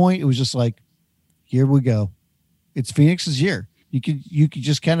 At that point, it was just like, here we go. It's Phoenix's year. You could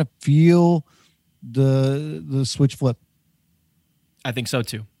just kind of feel the switch flip. I think so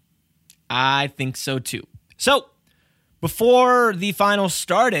too. So before the finals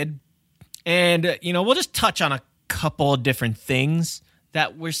started, and we'll just touch on a couple of different things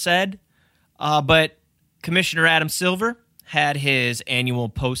that were said, but Commissioner Adam Silver had his annual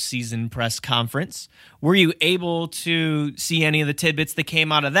postseason press conference. Were you able to see any of the tidbits that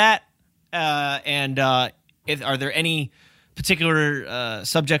came out of that? Are there any particular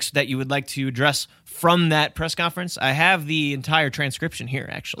subjects that you would like to address from that press conference? I have the entire transcription here,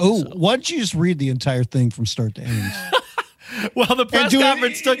 actually. Oh, why don't you just read the entire thing from start to end? Well, the press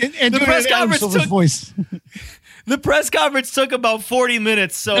conference took the press conference took about 40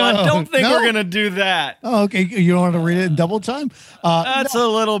 minutes, so I don't think we're going to do that. Oh, okay. You don't want to read it in double time? That's a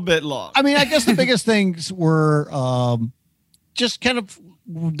little bit long. I mean, I guess the biggest things were just kind of,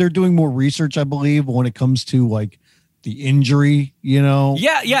 they're doing more research, I believe, when it comes to like the injury,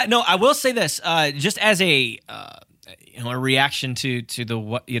 Yeah. No, I will say this, just as a reaction to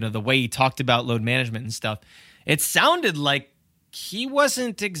the way he talked about load management and stuff. It sounded like he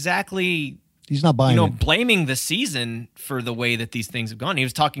wasn't exactly, he's not buying blaming the season for the way that these things have gone. He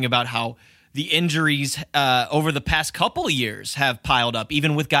was talking about how the injuries over the past couple of years have piled up,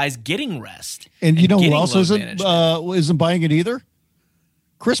 even with guys getting rest. And who else isn't buying it either?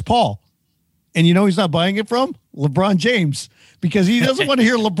 Chris Paul. And he's not buying it from LeBron James, because he doesn't want to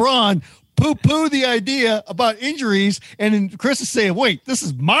hear LeBron poo-poo the idea about injuries. And then Chris is saying, wait, this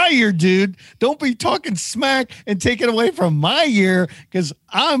is my year, dude. Don't be talking smack and take it away from my year, because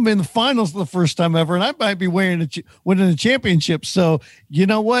I'm in the finals for the first time ever, and I might be winning a championship. So you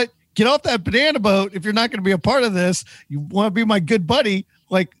know what? Get off that banana boat if you're not going to be a part of this. You want to be my good buddy.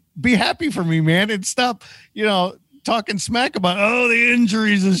 Like, be happy for me, man, and stop, talking smack about, the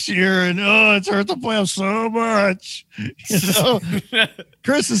injuries this year, and it's hurt the playoffs so much.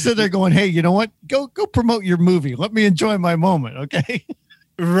 Chris is sitting there going, hey, you know what? Go promote your movie. Let me enjoy my moment, okay?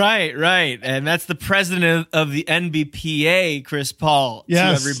 Right. And that's the president of the NBPA, Chris Paul, to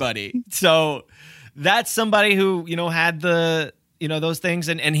everybody. So that's somebody who, had the, those things.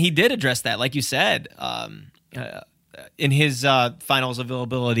 And he did address that, like you said, in his finals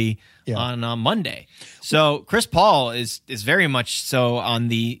availability on Monday. So Chris Paul is very much so on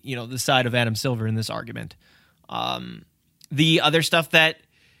the, the side of Adam Silver in this argument. The other stuff that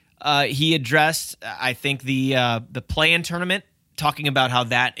he addressed, I think the play-in tournament, talking about how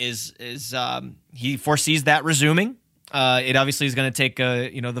that is he foresees that resuming. It obviously is going to take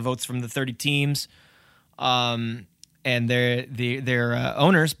the votes from the 30 teams and their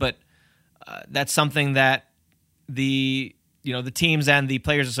owners, but that's something that the teams and the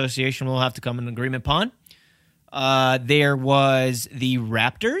Players Association will have to come in agreement upon. There was the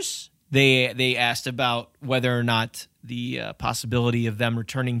Raptors. They asked about whether or not the possibility of them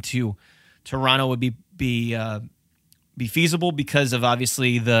returning to Toronto would be feasible because of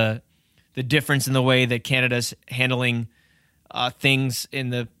obviously the difference in the way that Canada's handling things in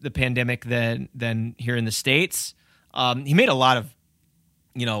the pandemic than here in the States. He made a lot of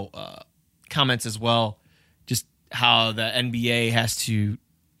comments as well, just how the NBA has to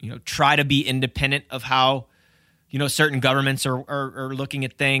try to be independent of how certain governments are looking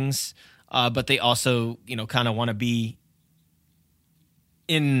at things, but they also kind of want to be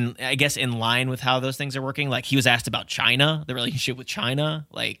in line with how those things are working. Like he was asked about China, the relationship with China.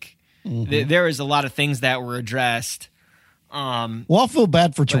 Like there is a lot of things that were addressed. Well, I'll feel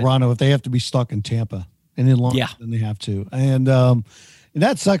bad for Toronto if they have to be stuck in Tampa any longer than they have to. And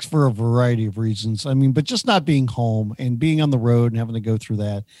that sucks for a variety of reasons. I mean, but just not being home and being on the road and having to go through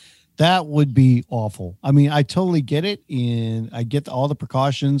that would be awful. I mean, I totally get it. And I get all the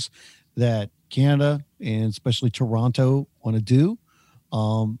precautions that Canada and especially Toronto want to do.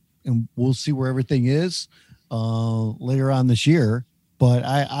 And we'll see where everything is later on this year. But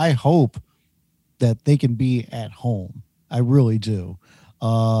I hope that they can be at home. I really do.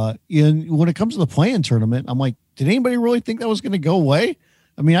 When it comes to the play-in tournament, I'm like, did anybody really think that was going to go away?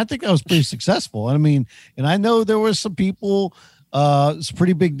 I mean, I think that was pretty successful. I mean, and I know there was some people, some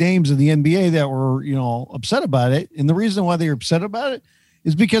pretty big names in the NBA that were, upset about it. And the reason why they were upset about it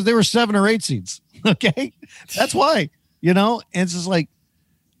is because they were 7 or 8 seeds. Okay. That's why, and it's just like,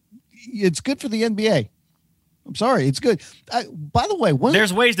 it's good for the NBA. I'm sorry. It's good. By the way,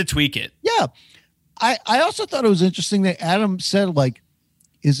 there's ways to tweak it. Yeah. I also thought it was interesting that Adam said, like,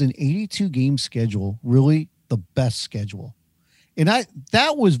 is an 82 game schedule really the best schedule? And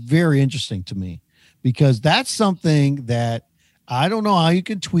that was very interesting to me because that's something that I don't know how you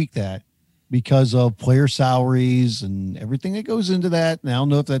can tweak that because of player salaries and everything that goes into that. And I don't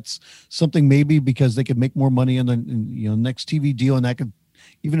know if that's something maybe because they could make more money in the next TV deal and that could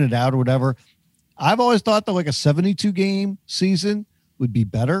even it out or whatever. I've always thought that like a 72 game season would be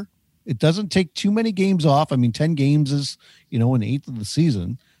better. It doesn't take too many games off. I mean, 10 games is, an eighth of the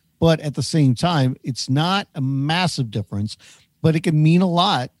season, but at the same time, it's not a massive difference, but it can mean a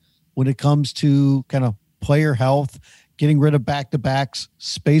lot when it comes to kind of player health, getting rid of back-to-backs,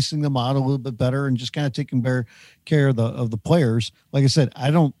 spacing them out a little bit better, and just kind of taking better care of the players. Like I said, I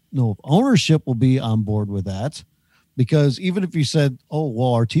don't know if ownership will be on board with that. Because even if you said, oh,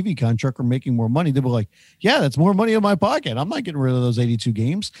 well, our TV contract are making more money, they'll be like, yeah, that's more money in my pocket. I'm not getting rid of those 82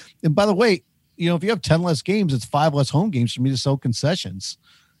 games. And by the way, if you have 10 less games, it's 5 less home games for me to sell concessions,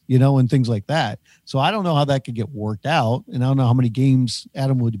 and things like that. So I don't know how that could get worked out. And I don't know how many games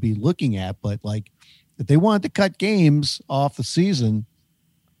Adam would be looking at. But like if they wanted to cut games off the season,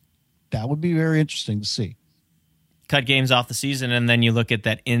 that would be very interesting to see. Cut games off the season. And then you look at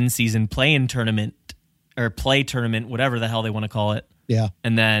that in-season play-in tournament. Or play tournament, whatever the hell they want to call it. Yeah.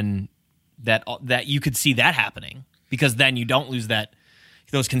 And then that you could see that happening because then you don't lose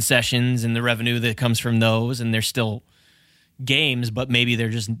those concessions and the revenue that comes from those, and they're still games, but maybe they're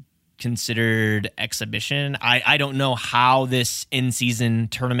just considered exhibition. I don't know how this in-season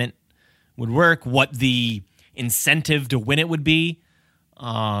tournament would work, what the incentive to win it would be.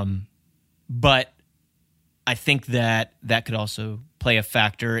 But I think that could also play a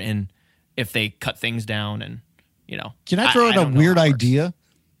factor in if they cut things down and, Can I throw in a weird idea?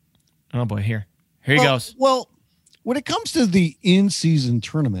 Oh, boy. Here he goes. Well, when it comes to the in-season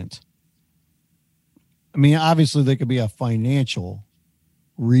tournament, I mean, obviously there could be a financial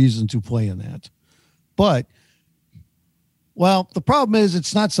reason to play in that. But, well, the problem is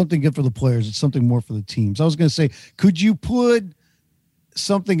it's not something good for the players. It's something more for the teams. I was going to say, could you put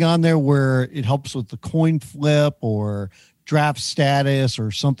something on there where it helps with the coin flip or draft status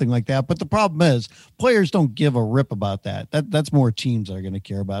or something like that? But the problem is players don't give a rip about that. That's more teams that are going to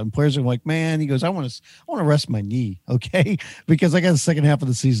care about it. And players are like, man, he goes, I want to rest my knee. Okay. Because I got the second half of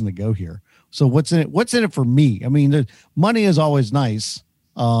the season to go here. So what's in it? What's in it for me? I mean, the money is always nice.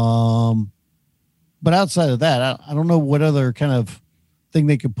 But outside of that, I don't know what other kind of thing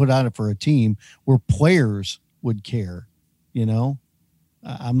they could put on it for a team where players would care. You know,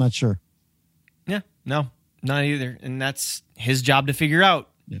 I'm not sure. Yeah, no, not either. And that's his job to figure out.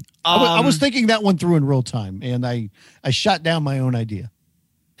 Yeah. I was thinking that one through in real time, and I shot down my own idea.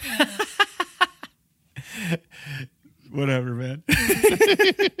 Whatever, man.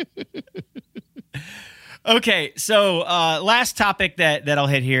 Okay, so last topic that I'll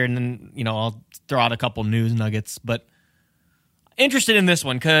hit here, and then I'll throw out a couple news nuggets. But interested in this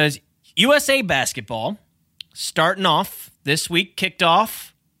one because USA basketball starting off this week, kicked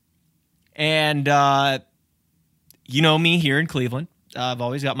off, and you know me here in Cleveland. I've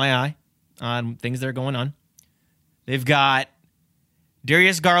always got my eye on things that are going on. They've got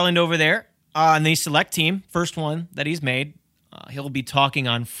Darius Garland over there on the select team, first one that he's made. He'll be talking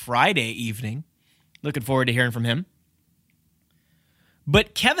on Friday evening. Looking forward to hearing from him.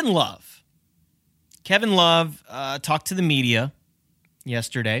 But Kevin Love talked to the media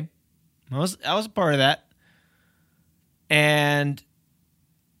yesterday. I was a part of that. And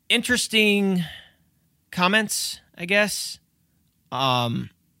interesting comments, I guess.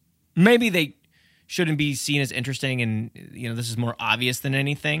 Maybe they shouldn't be seen as interesting, and this is more obvious than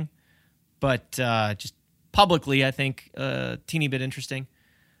anything. But just publicly, I think a teeny bit interesting.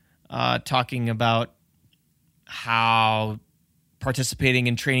 Talking about how participating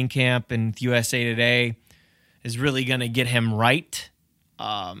in training camp and USA Today is really going to get him right,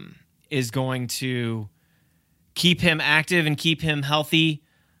 is going to keep him active and keep him healthy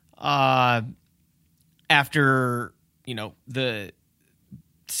after, the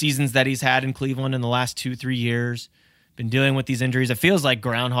seasons that he's had in Cleveland in the last 2-3 years. Been dealing with these injuries. It feels like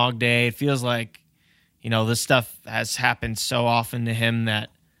Groundhog Day. It feels like, this stuff has happened so often to him that,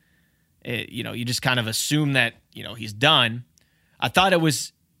 you just kind of assume that, he's done. I thought it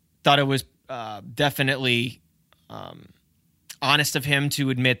was definitely honest of him to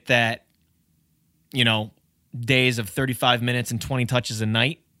admit that, days of 35 minutes and 20 touches a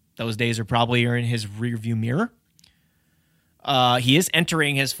night, those days are probably in his rearview mirror. He is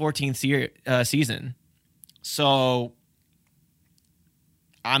entering his 14th season. So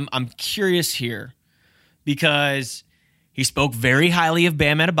I'm curious here because he spoke very highly of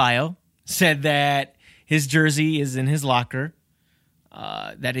Bam Adebayo, said that his jersey is in his locker,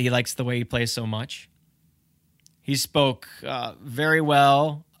 that he likes the way he plays so much. He spoke very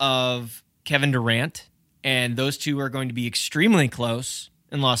well of Kevin Durant, and those two are going to be extremely close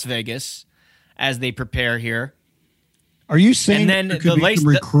in Las Vegas as they prepare here. Are you saying there could be some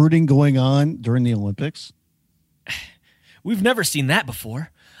recruiting going on during the Olympics? We've never seen that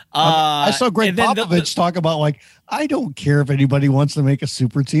before. I saw Greg Popovich talk about I don't care if anybody wants to make a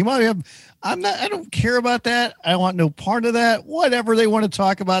super team. I don't care about that. I want no part of that. Whatever they want to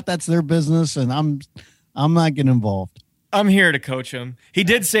talk about, that's their business, and I'm not getting involved. I'm here to coach him. He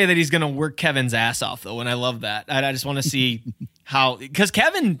did say that he's going to work Kevin's ass off, though, and I love that. I just want to see how, because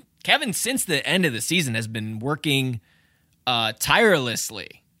Kevin since the end of the season has been working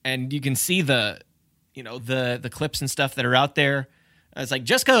tirelessly, and you can see the clips and stuff that are out there. It's like,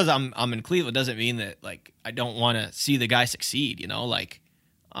 just because I'm in Cleveland doesn't mean that I don't want to see the guy succeed.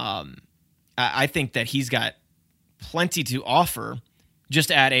 I think that he's got plenty to offer,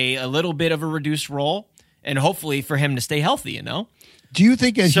 just at a little bit of a reduced role, and hopefully for him to stay healthy. Do you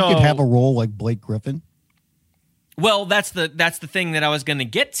think he could have a role like Blake Griffin? Well, that's the thing that I was going to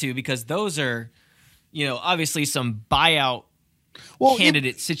get to, because those are, obviously some buyout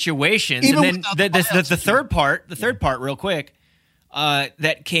candidate situations. And then the third part real quick,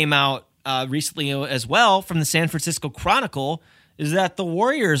 that came out recently as well from the San Francisco Chronicle, is that the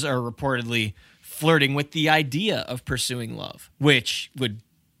Warriors are reportedly flirting with the idea of pursuing Love, which would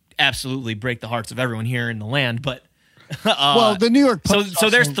absolutely break the hearts of everyone here in the land. But the New York Post. So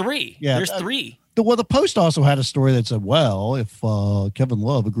there's three. Yeah, there's three. The Post also had a story that said, well, if Kevin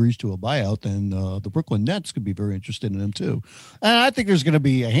Love agrees to a buyout, then the Brooklyn Nets could be very interested in him too. And I think there's going to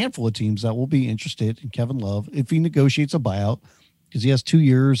be a handful of teams that will be interested in Kevin Love if he negotiates a buyout, because he has 2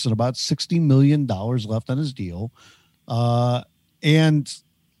 years and about $60 million left on his deal. And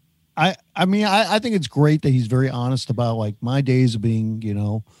I think it's great that he's very honest about my days of being,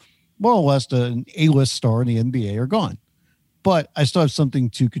 more or less an A-list star in the NBA are gone, but I still have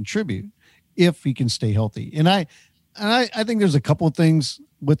something to contribute if he can stay healthy. And I think there's a couple of things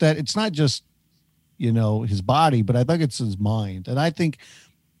with that. It's not just, his body, but I think it's his mind. And I think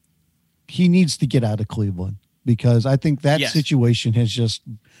he needs to get out of Cleveland, because I think that situation has just,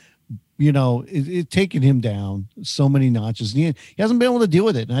 it taken him down so many notches. And he hasn't been able to deal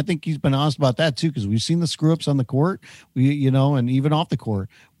with it. And I think he's been honest about that too, because we've seen the screw ups on the court, and even off the court.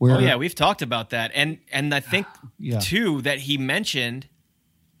 Where, we've talked about that. And I think too that he mentioned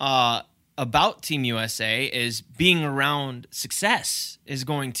about Team USA is being around success is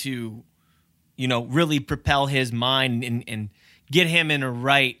going to, really propel his mind and get him in a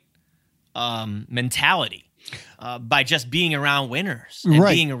right mentality. By just being around winners and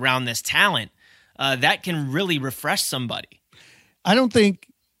being around this talent, that can really refresh somebody. I don't think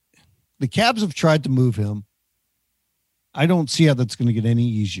the Cavs have tried to move him. I don't see how that's going to get any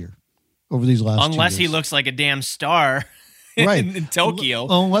easier over these last 2 years. Unless he looks like a damn star in Tokyo.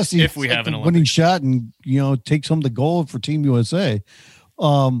 Unless he we have an winning shot and, takes home the gold for Team USA.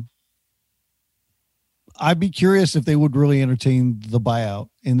 I'd be curious if they would really entertain the buyout,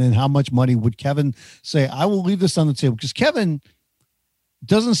 and then how much money would Kevin say, I will leave this on the table? Because Kevin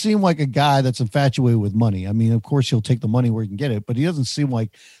doesn't seem like a guy that's infatuated with money. I mean, of course he'll take the money where he can get it, but he doesn't seem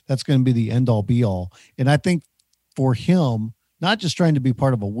like that's going to be the end all be all. And I think for him, not just trying to be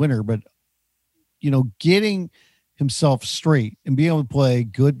part of a winner, but, getting himself straight and being able to play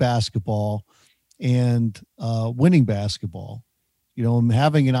good basketball and winning basketball, and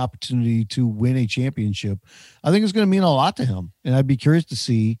having an opportunity to win a championship, I think it's going to mean a lot to him. And I'd be curious to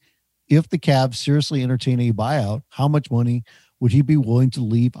see if the Cavs seriously entertain a buyout, how much money would he be willing to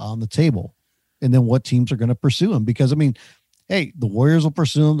leave on the table? And then what teams are going to pursue him? Because, hey, the Warriors will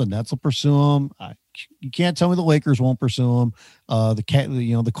pursue him. The Nets will pursue him. You can't tell me the Lakers won't pursue him.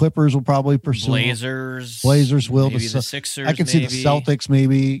 The Clippers will probably pursue him. Blazers will. Maybe the Sixers. I can see the Celtics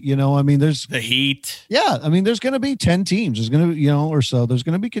maybe. There's the Heat. Yeah, there's going to be 10 teams. There's going to, or so. There's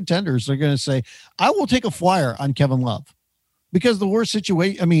going to be contenders. They're going to say, I will take a flyer on Kevin Love, because the worst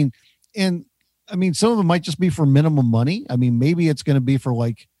situation. Some of them might just be for minimum money. Maybe it's going to be for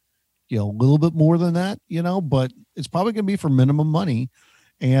a little bit more than that. But it's probably going to be for minimum money.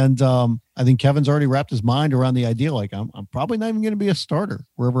 And I think Kevin's already wrapped his mind around the idea. Like, I'm probably not even going to be a starter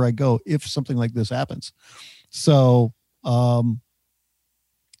wherever I go if something like this happens. So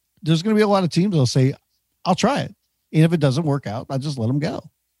there's going to be a lot of teams that'll say, I'll try it. And if it doesn't work out, I just let them go.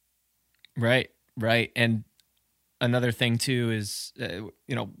 Right. And another thing too is,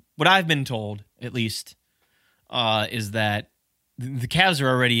 what I've been told at least is that the Cavs are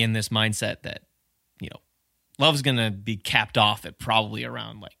already in this mindset that, Love's going to be capped off at probably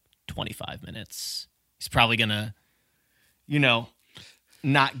around 25 minutes. He's probably going to,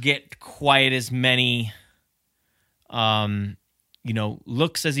 not get quite as many,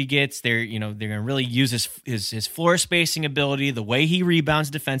 looks as he gets. They're going to really use his floor spacing ability. The way he rebounds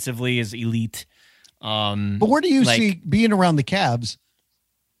defensively is elite. But where do you see being around the Cavs?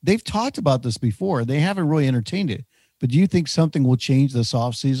 They've talked about this before. They haven't really entertained it. But do you think something will change this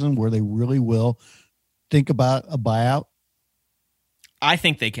offseason where they really will think about a buyout? I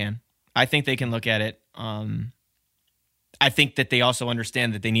think they can. I think they can look at it. I think that they also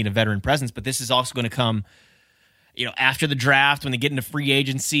understand that they need a veteran presence, but this is also going to come, after the draft, when they get into free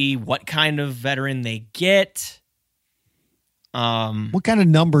agency, what kind of veteran they get. What kind of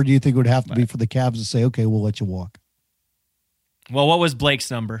number do you think would have to be for the Cavs to say, okay, we'll let you walk? Well, what was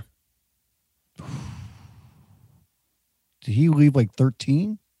Blake's number? Did he leave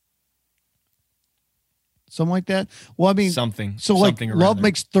 13? Something like that. Well, something. So something Love there.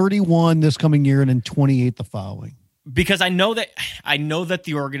 makes 31 this coming year and then 28 the following. Because I know that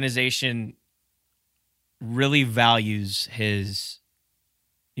the organization really values his,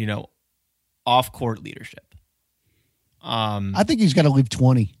 off-court leadership. I think he's got to leave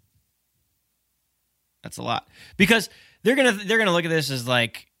 20. That's a lot, because they're gonna look at this as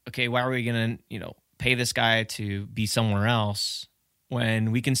okay, why are we gonna pay this guy to be somewhere else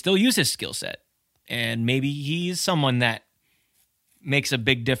when we can still use his skill set? And maybe he's someone that makes a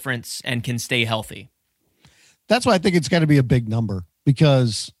big difference and can stay healthy. That's why I think it's got to be a big number,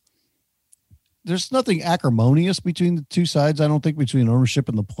 because there's nothing acrimonious between the two sides. I don't think, between ownership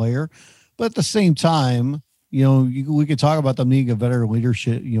and the player. But at the same time, we could talk about them needing a veteran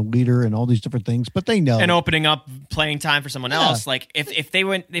leader and all these different things, but they know. And opening up playing time for someone else. If they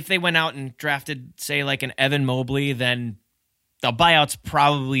went out and drafted, say, an Evan Mobley, then the buyout's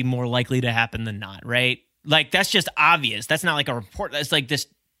probably more likely to happen than not, right? That's just obvious. That's not a report. That's this.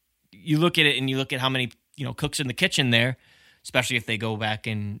 You look at it and you look at how many cooks in the kitchen there, especially if they go back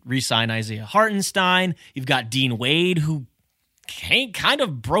and re-sign Isaiah Hartenstein. You've got Dean Wade, who kind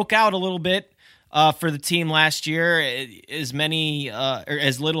of broke out a little bit for the team last year. As many or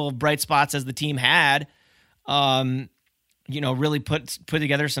as little bright spots as the team had. Really put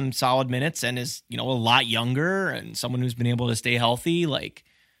together some solid minutes and is, a lot younger and someone who's been able to stay healthy.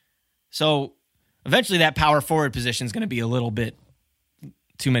 So eventually that power forward position is going to be a little bit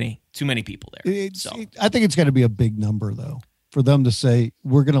too many people there. I think it's going to be a big number, though, for them to say,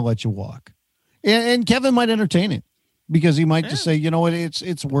 we're going to let you walk. And Kevin might entertain it because he might just say, you know what, it's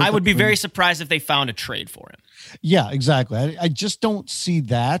worth it. I would be very surprised if they found a trade for him. Yeah, exactly. I just don't see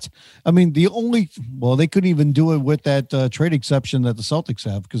that. I mean, they couldn't even do it with that trade exception that the Celtics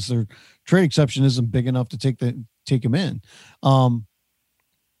have because their trade exception isn't big enough to take him in.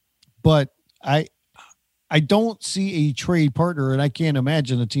 But I don't see a trade partner, and I can't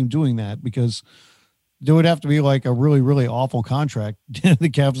imagine a team doing that because there would have to be like a really, really awful contract the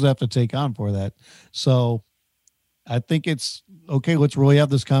Cavs have to take on for that. So I think it's okay. Let's really have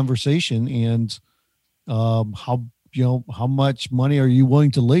this conversation and how much money are you willing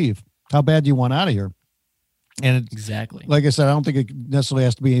to leave? How bad do you want out of here? And exactly, like I said, I don't think it necessarily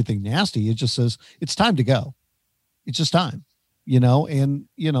has to be anything nasty. It just says it's time to go. It's just time, and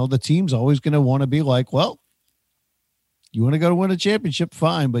the team's always going to want to be like, well, you want to go to win a championship,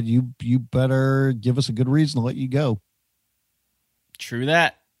 fine, but you better give us a good reason to let you go. True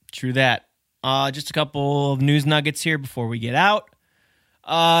that. Just a couple of news nuggets here before we get out.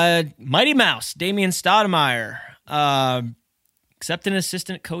 Mighty Mouse, Damian Stoudemire, accepted an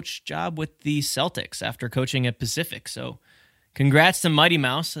assistant coach job with the Celtics after coaching at Pacific. So congrats to Mighty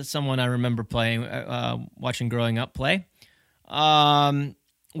Mouse. That's someone I remember watching growing up play.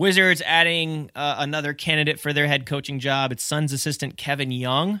 Wizards adding another candidate for their head coaching job. It's Suns assistant Kevin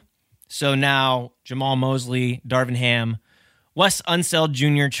Young. So now Jamal Mosley, Darvin Ham, Wes Unseld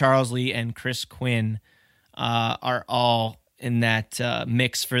Jr., Charles Lee, and Chris Quinn are all in that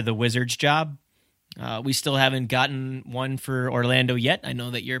mix for the Wizards job. We still haven't gotten one for Orlando yet. I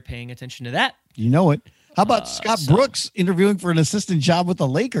know that you're paying attention to that. You know it. How about Scott Brooks interviewing for an assistant job with the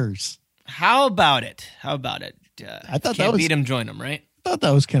Lakers? How about it? I thought that was beat him, join him, right? I thought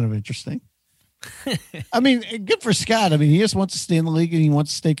that was kind of interesting. I mean, good for Scott. I mean, he just wants to stay in the league and he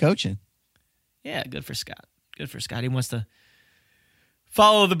wants to stay coaching. Yeah, good for Scott. He wants to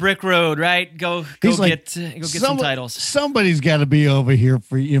follow the brick road, right? Go get some titles. Somebody's got to be over here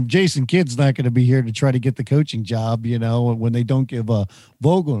for Jason Kidd's not going to be here to try to get the coaching job. When they don't give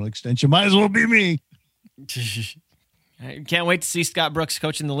Vogel an extension, might as well be me. I can't wait to see Scott Brooks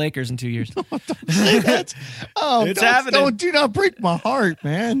coaching the Lakers in 2 years. Don't say that. Oh, it's happening. Do not break my heart,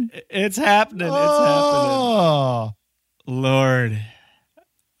 man. It's happening. Oh. It's happening. Lord.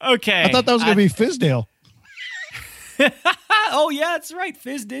 Okay. I thought that was going to be Fizdale. Oh, yeah, that's right.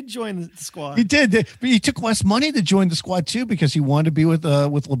 Fizz did join the squad. He did. But he took less money to join the squad, too, because he wanted to be with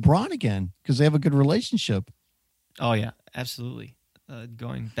LeBron again because they have a good relationship. Oh, yeah, absolutely.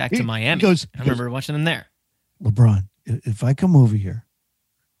 Going back to Miami. I remember watching them there. LeBron, if I come over here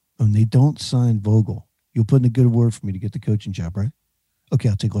and they don't sign Vogel, you'll put in a good word for me to get the coaching job, right? Okay,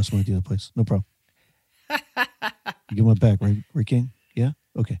 I'll take less money at the other place. No problem. You get my back, right, King? Yeah?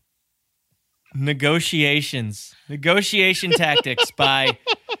 Okay. Negotiation tactics by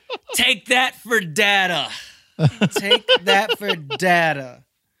Take That for Data. Take that for data.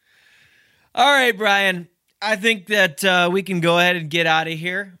 All right, Brian. I think that we can go ahead and get out of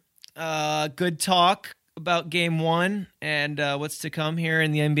here. Good talk about Game 1 and what's to come here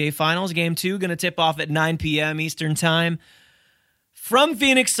in the NBA Finals. Game 2 going to tip off at 9 p.m. Eastern Time from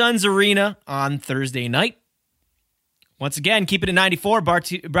Phoenix Suns Arena on Thursday night. Once again, keep it at 94, brought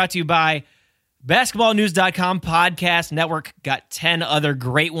to you by BasketballNews.com Podcast Network. Got 10 other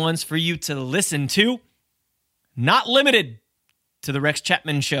great ones for you to listen to. Not limited to the Rex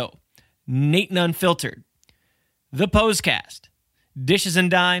Chapman Show, Nate Unfiltered, The Posecast, Dishes and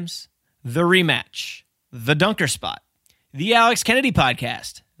Dimes, The Rematch, The Dunker Spot, The Alex Kennedy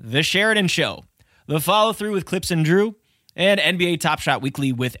Podcast, The Sheridan Show, The Follow Through with Clips and Drew, and NBA Top Shot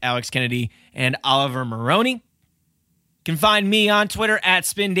Weekly with Alex Kennedy and Oliver Maroney. You can find me on Twitter at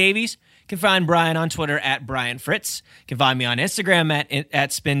Spin Davies. You can find Brian on Twitter at Brian Fritz. You can find me on Instagram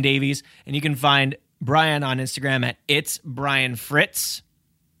at Spin Davies. And you can find Brian on Instagram at It's Brian Fritz.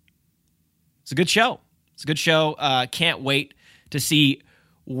 It's a good show. Can't wait to see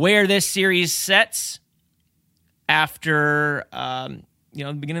where this series sets after the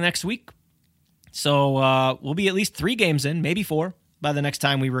beginning of next week. So we'll be at least 3 games in, maybe 4 by the next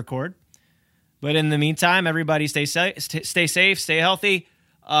time we record. But in the meantime, everybody stay safe, stay healthy.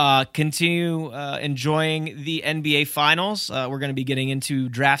 Continue enjoying the NBA Finals. We're going to be getting into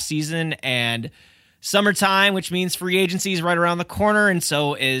draft season and summertime, which means free agency is right around the corner, and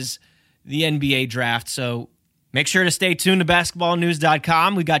so is the NBA draft. So make sure to stay tuned to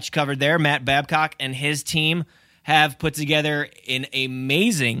basketballnews.com. We got you covered there. Matt Babcock and his team have put together an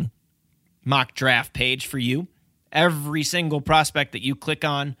amazing mock draft page for you. Every single prospect that you click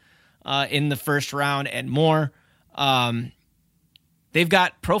on in the first round and more. They've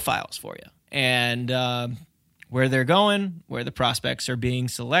got profiles for you and where they're going, where the prospects are being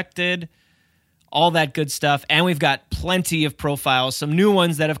selected, all that good stuff. And we've got plenty of profiles, some new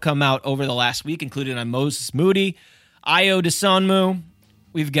ones that have come out over the last week, including on Moses Moody, Ayo Dosunmu.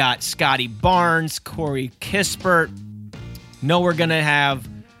 We've got Scotty Barnes, Corey Kispert. Know we're going to have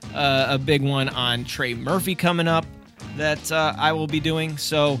a big one on Trey Murphy coming up that I will be doing.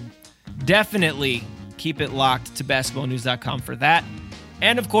 So definitely keep it locked to basketballnews.com for that.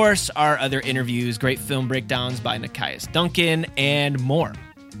 And, of course, our other interviews, great film breakdowns by Nekias Duncan, and more.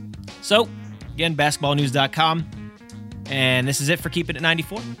 So, again, basketballnews.com. And this is it for Keep It at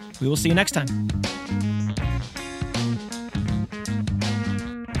 94. We will see you next time.